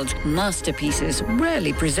world, masterpieces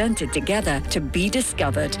rarely presented together, to be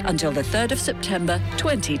discovered until the 3rd of September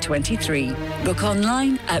 2023. Book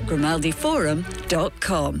online at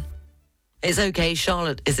grimaldiforum.com. It's okay,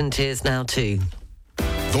 Charlotte is in tears now too.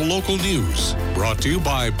 The local news, brought to you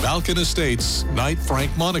by Balkan Estates, Knight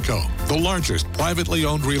Frank Monaco, the largest privately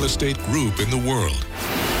owned real estate group in the world.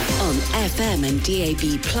 On FM and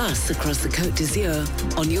DAB Plus across the Côte d'Azur,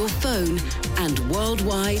 on your phone and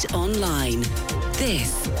worldwide online.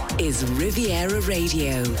 This is Riviera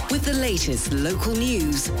Radio with the latest local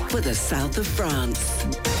news for the south of France.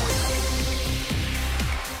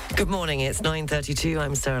 Good morning, it's 9:32.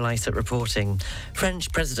 I'm Sarah Lysett reporting.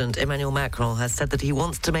 French President Emmanuel Macron has said that he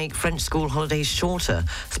wants to make French school holidays shorter,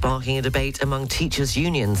 sparking a debate among teachers'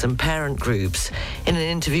 unions and parent groups. In an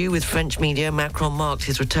interview with French media, Macron marked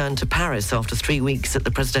his return to Paris after 3 weeks at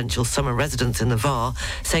the presidential summer residence in the Var,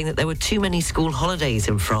 saying that there were too many school holidays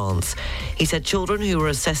in France. He said children who were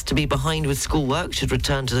assessed to be behind with schoolwork should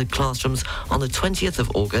return to the classrooms on the 20th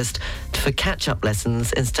of August for catch-up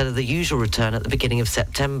lessons instead of the usual return at the beginning of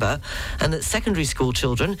September, and that secondary school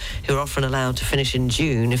children, who are often allowed to finish in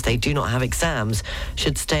June if they do not have exams,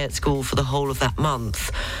 should stay at school for the whole of that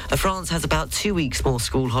month. France has about 2 weeks more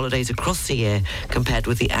school holidays across the year compared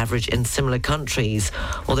with the average in similar countries,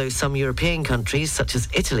 although some European countries, such as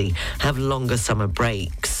Italy, have longer summer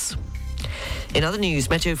breaks. In other news,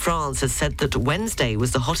 Meteo France has said that Wednesday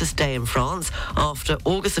was the hottest day in France after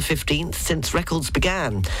August the 15th since records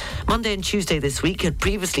began. Monday and Tuesday this week had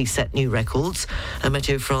previously set new records, and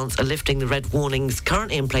Meteo France are lifting the red warnings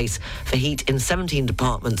currently in place for heat in 17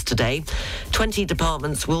 departments today. 20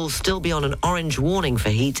 departments will still be on an orange warning for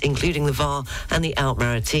heat, including the Var and the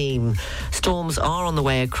Alpes-Maritimes. Storms are on the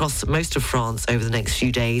way across most of France over the next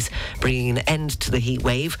few days, bringing an end to the heat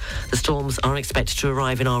wave. The storms are expected to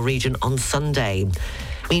arrive in our region on Sunday.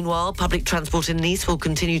 Meanwhile, public transport in Nice will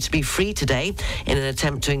continue to be free today in an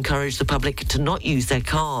attempt to encourage the public to not use their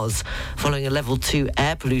cars. Following a level 2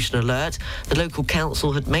 air pollution alert, the local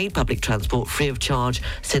council had made public transport free of charge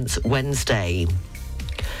since Wednesday.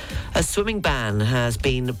 A swimming ban has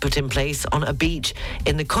been put in place on a beach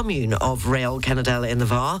in the commune of Real Canadel in the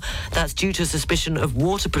Var. That's due to suspicion of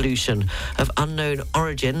water pollution of unknown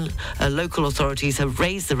origin. Local authorities have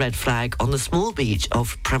raised the red flag on the small beach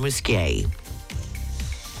of Pramusquier.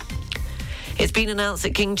 It's been announced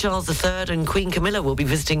that King Charles III and Queen Camilla will be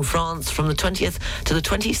visiting France from the 20th to the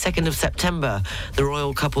 22nd of September. The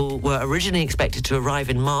royal couple were originally expected to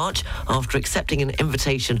arrive in March after accepting an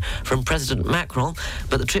invitation from President Macron,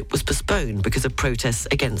 but the trip was postponed because of protests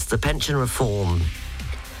against the pension reform.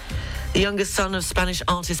 The youngest son of Spanish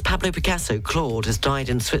artist Pablo Picasso, Claude, has died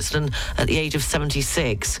in Switzerland at the age of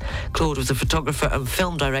 76. Claude was a photographer and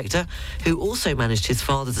film director who also managed his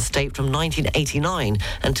father's estate from 1989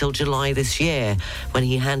 until July this year, when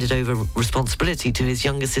he handed over responsibility to his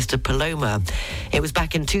younger sister Paloma. It was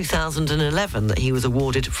back in 2011 that he was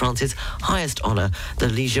awarded France's highest honour, the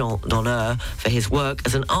Légion d'honneur, for his work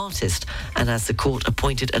as an artist and as the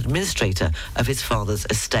court-appointed administrator of his father's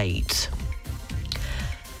estate.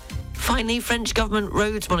 Finally, French government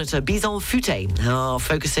roads monitor Bison Futé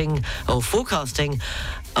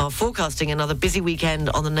are forecasting another busy weekend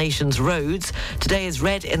on the nation's roads. Today is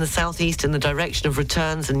red in the southeast in the direction of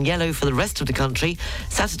returns and yellow for the rest of the country.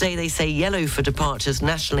 Saturday they say yellow for departures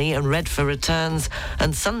nationally and red for returns.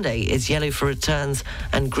 And Sunday is yellow for returns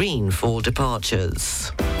and green for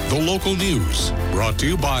departures. The local news, brought to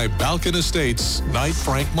you by Balkan Estates, Knight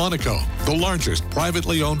Frank Monaco, the largest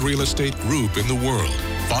privately owned real estate group in the world.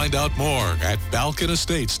 Find out more at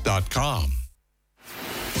balkanestates.com.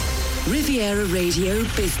 Riviera Radio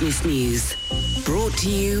Business News, brought to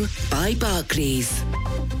you by Barclays.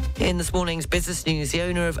 In this morning's business news, the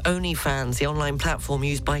owner of OnlyFans, the online platform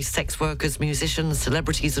used by sex workers, musicians,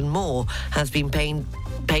 celebrities and more, has been paid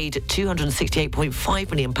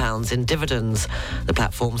 £268.5 million in dividends. The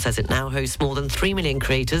platform says it now hosts more than 3 million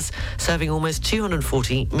creators, serving almost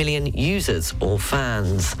 240 million users or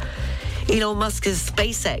fans. Elon Musk's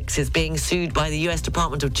SpaceX is being sued by the US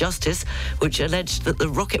Department of Justice, which alleged that the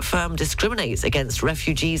rocket firm discriminates against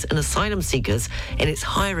refugees and asylum seekers in its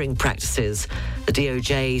hiring practices. The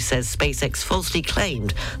DOJ says SpaceX falsely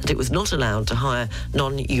claimed that it was not allowed to hire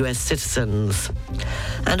non-US citizens.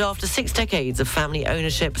 And after 6 decades of family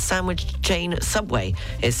ownership, sandwich chain Subway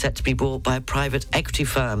is set to be bought by a private equity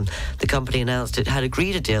firm. The company announced it had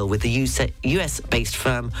agreed a deal with the US-based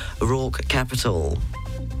firm Rourke Capital.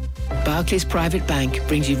 Barclays Private Bank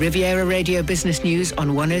brings you Riviera Radio Business News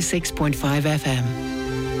on 106.5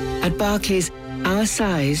 FM. At Barclays, our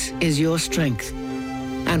size is your strength.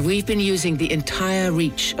 And we've been using the entire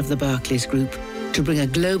reach of the Barclays Group to bring a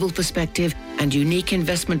global perspective and unique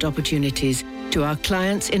investment opportunities to our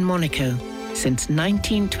clients in Monaco since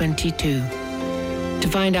 1922. To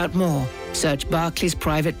find out more, search Barclays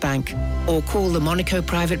Private Bank or call the Monaco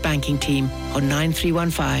Private Banking Team on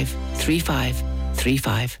 9315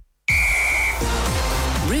 3535.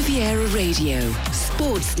 Riviera Radio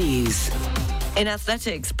Sports News. In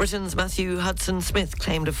athletics, Britain's Matthew Hudson-Smith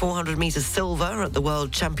claimed a 400-metre silver at the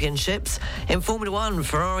World Championships. In Formula One,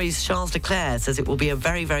 Ferrari's Charles Leclerc says it will be a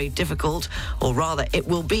very, very difficult, or rather, it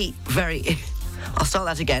will be very... I'll start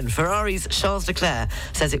that again. Ferrari's Charles Leclerc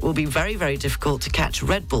says it will be very, very difficult to catch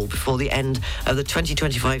Red Bull before the end of the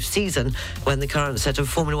 2025 season, when the current set of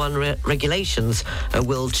Formula One regulations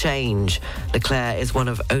will change. Leclerc is one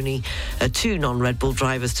of only 2 non-Red Bull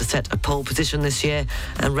drivers to set a pole position this year,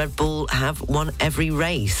 and Red Bull have won every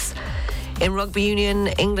race. In rugby union,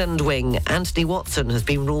 England wing Anthony Watson has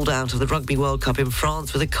been ruled out of the Rugby World Cup in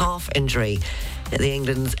France with a calf injury. The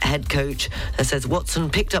England's head coach says Watson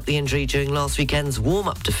picked up the injury during last weekend's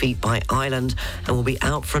warm-up defeat by Ireland and will be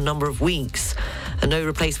out for a number of weeks. No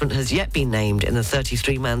replacement has yet been named in the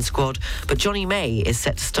 33-man squad, but Johnny May is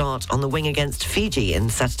set to start on the wing against Fiji in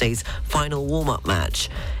Saturday's final warm-up match.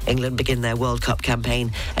 England begin their World Cup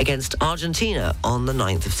campaign against Argentina on the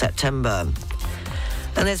 9th of September.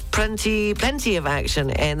 And there's plenty of action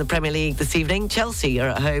in the Premier League this evening. Chelsea are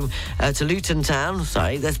at home to Luton Town.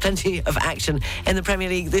 There's plenty of action in the Premier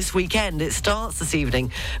League this weekend. It starts this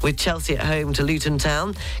evening with Chelsea at home to Luton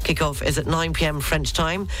Town. Kickoff is at 9 p.m. French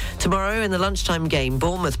time. Tomorrow in the lunchtime game,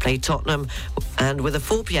 Bournemouth play Tottenham, and with a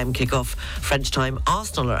 4 p.m. kickoff French time,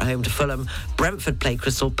 Arsenal are at home to Fulham, Brentford play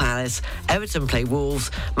Crystal Palace, Everton play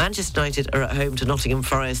Wolves, Manchester United are at home to Nottingham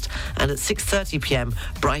Forest, and at 6:30 p.m.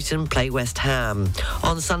 Brighton play West Ham.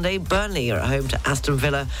 On Sunday, Burnley are at home to Aston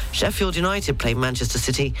Villa, Sheffield United play Manchester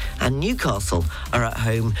City, and Newcastle are at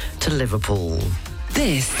home to Liverpool.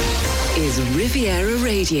 This is Riviera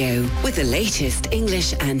Radio, with the latest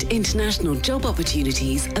English and international job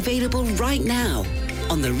opportunities available right now.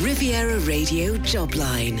 on the Riviera Radio job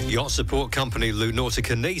line. Yacht support company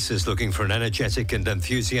Lunautica Nice is looking for an energetic and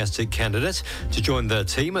enthusiastic candidate to join their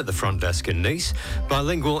team at the front desk in Nice.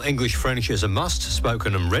 Bilingual English-French is a must,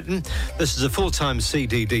 spoken and written. This is a full-time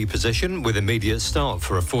CDD position with immediate start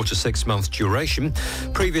for a 4 to 6 month duration.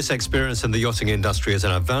 Previous experience in the yachting industry is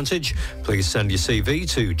an advantage. Please send your CV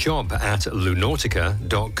to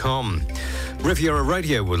job@lunautica.com. Riviera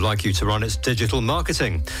Radio would like you to run its digital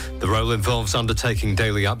marketing. The role involves undertaking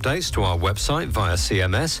daily updates to our website via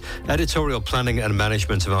CMS, editorial planning and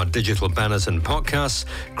management of our digital banners and podcasts,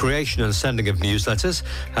 creation and sending of newsletters,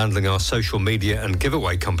 handling our social media and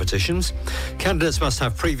giveaway competitions. Candidates must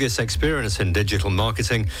have previous experience in digital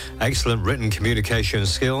marketing, excellent written communication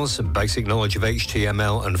skills, basic knowledge of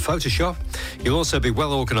HTML and Photoshop. You'll also be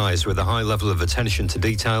well organised with a high level of attention to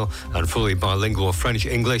detail and fully bilingual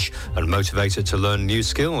French-English and motivated to learn new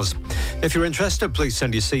skills. If you're interested, please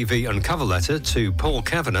send your CV and cover letter to Paul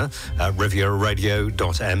Kavanagh at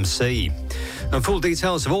rivieraradio.mc. And full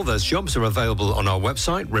details of all those jobs are available on our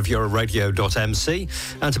website, rivieraradio.mc.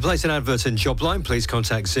 And to place an advert in Jobline, please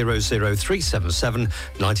contact 00377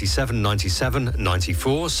 97 97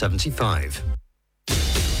 94 75.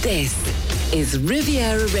 This is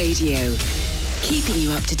Riviera Radio, keeping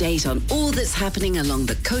you up to date on all that's happening along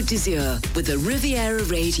the Côte d'Azur with the Riviera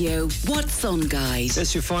Radio What's On Guide.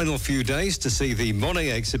 It's your final few days to see the Monet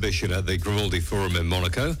exhibition at the Grimaldi Forum in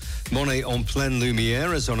Monaco. Monet en pleine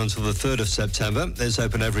lumière is on until the 3rd of September. It's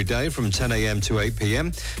open every day from 10 a.m. to 8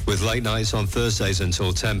 p.m, with late nights on Thursdays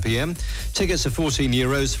until 10 p.m. Tickets are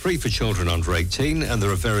 €14, free for children under 18, and there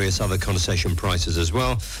are various other concession prices as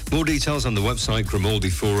well. More details on the website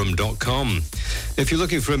grimaldiforum.com. If you're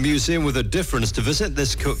looking for a museum with a difference to visit,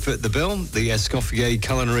 this could fit the bill. The Escoffier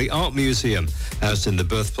Culinary Art Museum, housed in the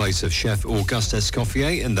birthplace of Chef Auguste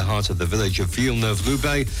Escoffier in the heart of the village of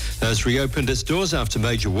Villeneuve-Loubet, has reopened its doors after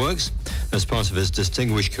major works. As part of his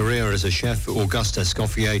distinguished career as a chef, Auguste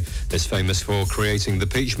Escoffier is famous for creating the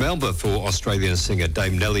peach Melba for Australian singer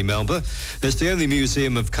Dame Nellie Melba. It's the only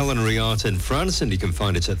museum of culinary art in France, and you can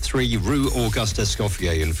find it at 3 Rue Auguste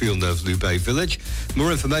Escoffier in Villeneuve-Loubet village.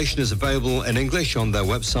 More information is available in English on their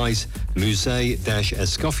website,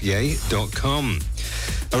 musée-escoffier.com.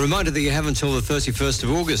 A reminder that you have until the 31st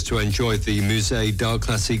of August to enjoy the Musée d'Art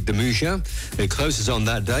Classique de Mougins. It closes on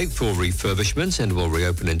that date for refurbishment and will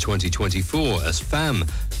reopen in 2024 as FAM,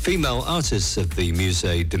 Female Artists of the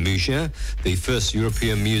Musée de Mougins, the first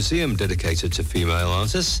European museum dedicated to female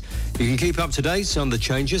artists. You can keep up to date on the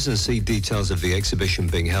changes and see details of the exhibition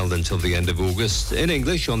being held until the end of August in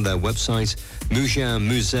English on their website,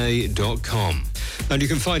 mouginsmusée.com. And you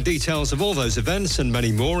can find details of all those events and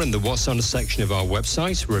many more in the What's On section of our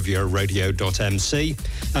website, rivieraradio.mc.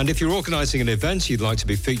 And if you're organising an event you'd like to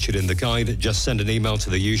be featured in the guide, just send an email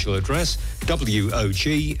to the usual address,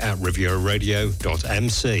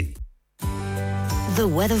 wog@rivieraradio.mc. The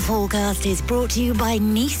weather forecast is brought to you by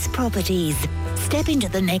Nice Properties. Step into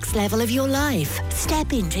the next level of your life.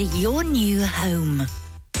 Step into your new home.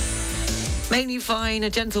 Mainly fine, a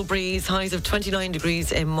gentle breeze, highs of 29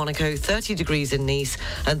 degrees in Monaco, 30 degrees in Nice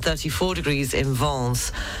and 34 degrees in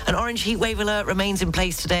Vence. An orange heatwave alert remains in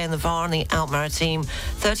place today in the Var and the Alpes-Maritimes,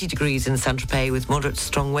 30 degrees in Saint-Tropez with moderate to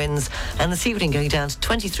strong winds, and this evening going down to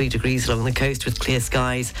 23 degrees along the coast with clear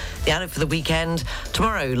skies. The outlook for the weekend: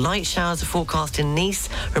 tomorrow, light showers are forecast in Nice,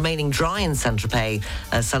 remaining dry in Saint-Tropez.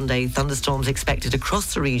 Sunday, thunderstorms expected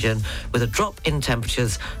across the region with a drop in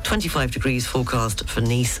temperatures, 25 degrees forecast for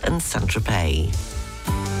Nice and Saint-Tropez.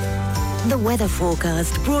 The weather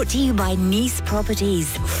forecast brought to you by Nice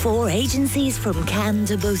Properties. 4 agencies from Cannes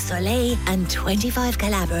to Beausoleil and 25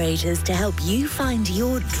 collaborators to help you find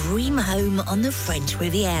your dream home on the French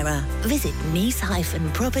Riviera. Visit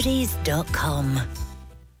nice-properties.com.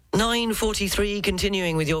 9:43,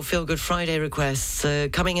 continuing with your Feel Good Friday requests,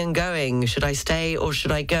 coming and going. Should I stay or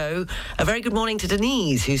should I go? A very good morning to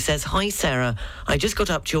Denise, who says, "Hi Sarah, I just got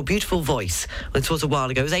up to your beautiful voice." This was a while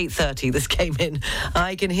ago, it was 8:30 this came in.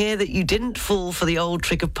 "I can hear that you didn't fall for the old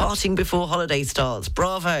trick of partying before holiday starts.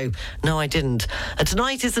 Bravo." No, I didn't.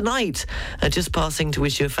 Tonight is the night. Just passing to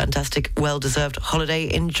wish you a fantastic, well-deserved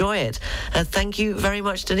holiday. Enjoy it. Thank you very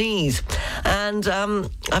much, Denise. And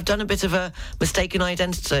I've done a bit of a mistaken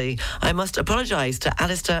identity. I must apologise to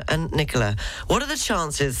Alistair and Nicola. What are the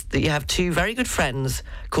chances that you have two very good friends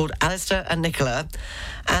called Alistair and Nicola,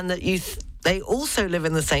 and that they also live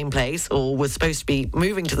in the same place, or were supposed to be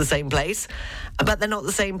moving to the same place, but they're not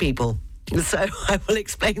the same people? So I will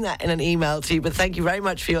explain that in an email to you, but thank you very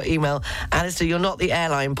much for your email. Alistair, you're not the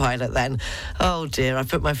airline pilot then. Oh dear, I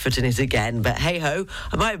put my foot in it again. But hey-ho,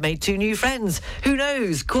 I might have made 2 new friends. Who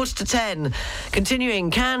knows? 9:45.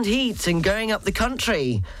 Continuing, canned heat and going up the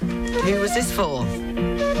country. Who was this for?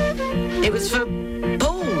 It was for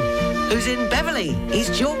Paul, who's in Beverley,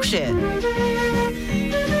 East Yorkshire.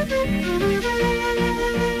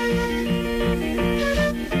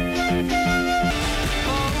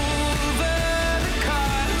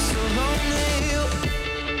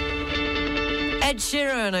 Ed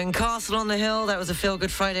Sheeran and Castle on the Hill. That was a Feel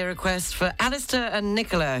Good Friday request for Alistair and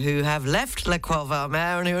Nicola, who have left La Croix-Valmer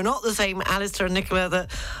and who are not the same Alistair and Nicola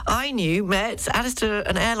that I knew. Met Alistair,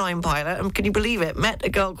 an airline pilot, and can you believe it? Met a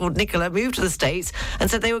girl called Nicola, moved to the States,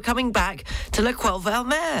 and said they were coming back to La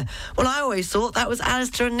Croix-Valmer. Well, I always thought that was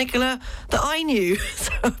Alistair and Nicola that I knew,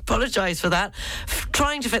 so I apologise for that.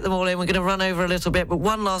 Trying to fit them all in, we're going to run over a little bit, but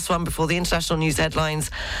one last one before the international news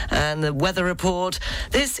headlines and the weather report.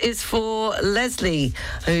 This is for Leslie,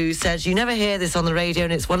 who says, you never hear this on the radio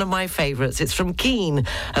and it's one of my favourites. It's from Keane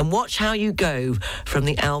and Watch How You Go from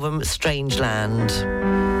the album Strangeland.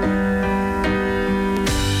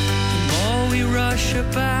 The more we rush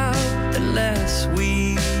about, the less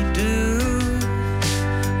we do.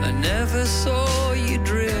 I never saw you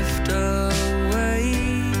drift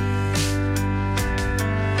away.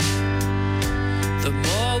 The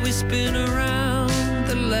more we spin around,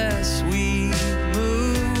 the less we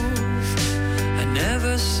move. I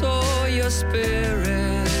never saw your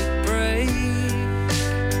spirit break.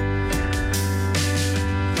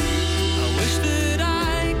 I wish that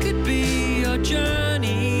I could be your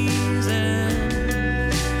journey's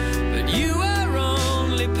end, but you are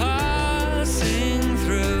only passing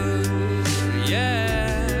through.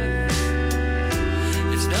 Yeah,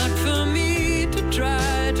 it's not for me to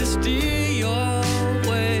try to steer your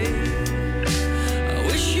way. I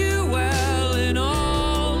wish you well in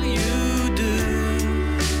all you do.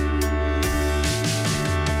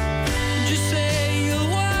 Just say you'll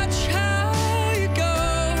watch how you go.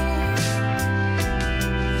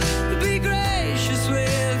 Be gracious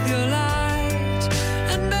with your light,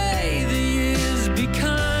 and may the years be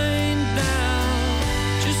kind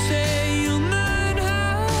now. Just say you'll learn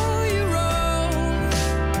how you roll.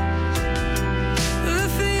 The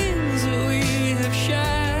things that we have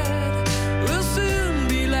shared will soon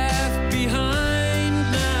be left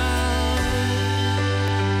behind now.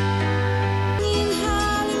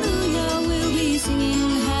 Hallelujah, we'll be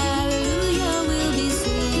singing hallelujah, we'll be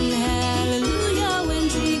singing hallelujah when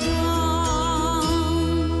she comes.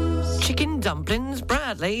 Chicken dumplings,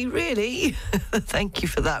 Bradley, really? Thank you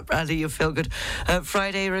for that, Bradley, your Feel Good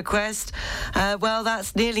Friday request. Well,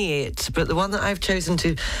 that's nearly it, but the one that I've chosen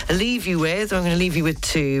to leave you with, I'm going to leave you with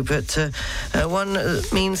 2, but one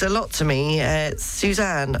means a lot to me.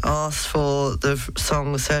 Suzanne asked for the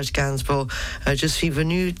song Serge Gainsbourg, Je suis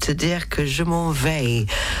venue te dire que je m'en vais.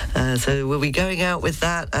 So we'll be going out with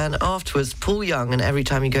that, and afterwards, Paul Young and Every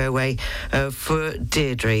Time You Go Away for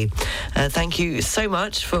Deirdre. Thank you so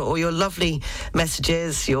much for all your lovely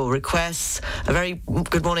messages, your requests. A very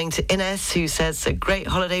good morning to Ines, who says a great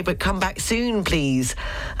holiday, but come back soon, please.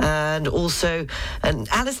 And also, and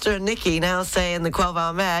Alistair and Nikki now say in the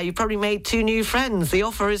Croix-Valmer, you probably made 2 new friends. The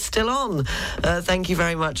offer is still on. Thank you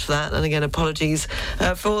very much for that. And again, apologies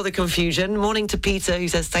for the confusion. Morning to Peter, who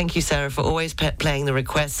says, thank you, Sarah, for always playing the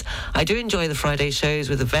requests. I do enjoy the Friday shows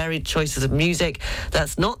with the varied choices of music.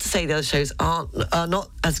 That's not to say the other shows are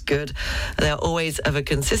not as good. They're always of a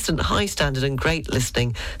consistent high standard and great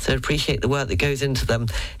listening, so appreciate the work that goes into them.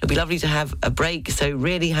 It'll be lovely to have a break, so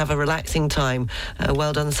really have a relaxing time.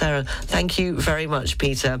 Well done, Sarah. Thank you very much,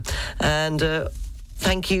 Peter. And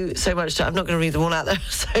thank you so much. I'm not going to read them all out there,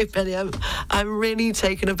 so many. I'm really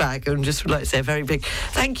taken aback and just would like to say a very big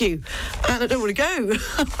thank you. And I don't want to go.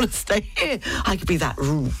 I want to stay here. I could be that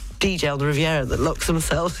DJ on the Riviera that locks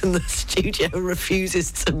themselves in the studio and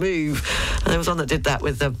refuses to move. And there was one that did that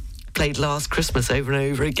with the played Last Christmas over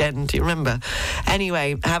and over again. Do you remember?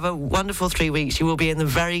 Anyway, have a wonderful 3 weeks. You will be in the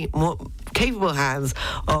very more capable hands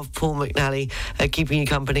of Paul McNally, keeping you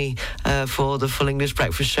company for the Full English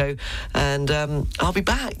Breakfast Show. And I'll be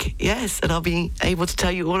back, yes, and I'll be able to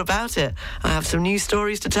tell you all about it. I have some new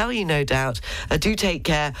stories to tell you, no doubt. Do take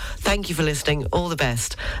care. Thank you for listening. All the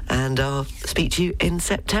best. And I'll speak to you in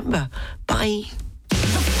September. Bye. The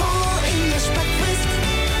Full English Breakfast.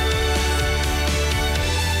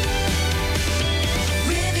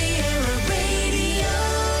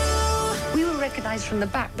 Recognized from the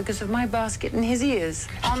back because of my basket and his ears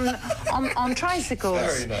on tricycles.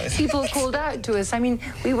 Very nice. People called out to us. I mean,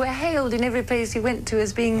 we were hailed in every place we went to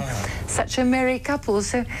as being such a merry couple.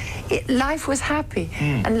 So life was happy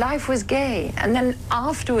and life was gay. And then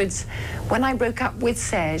afterwards, when I broke up with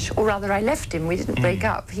Serge, or rather I left him, we didn't break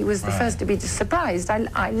up. He was the first to be surprised.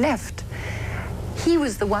 I left. He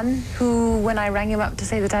was the one who, when I rang him up to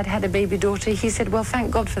say that I'd had a baby daughter, he said, well,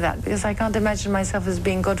 thank God for that, because I can't imagine myself as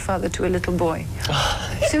being godfather to a little boy.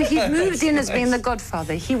 So he moved in as being the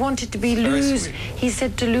godfather. He wanted to be Lou's. He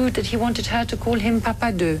said to Lou that he wanted her to call him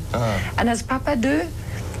Papa Deux. And as Papa Deux,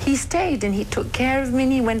 he stayed and he took care of me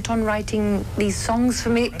and he went on writing these songs for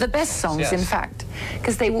me, the best songs, in fact,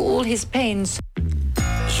 because they were all his pains.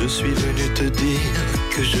 Je suis venu te dire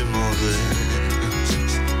que je m'en vais.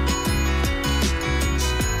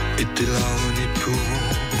 Et tes larmes n'y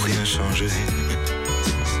pourront rien changer.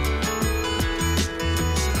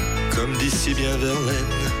 Comme d'ici bien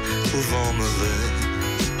Verlaine, au vent mauvais.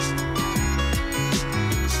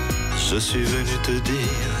 Je suis venu te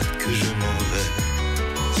dire que je m'en vais.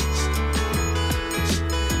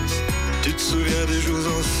 Tu te souviens des jours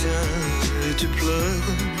anciens et tu pleures.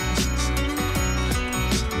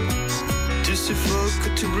 Tu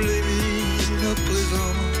suffoques, tu blémis à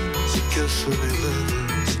présent, tu casses mes rêves.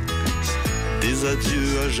 Des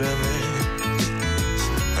adieux à jamais.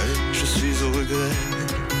 Et je suis au regret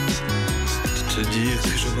de te dire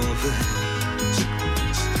que je m'en vais.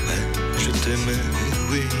 Mais je t'aimais,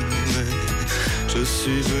 oui, mais je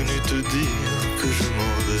suis venu te dire que je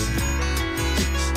m'en vais.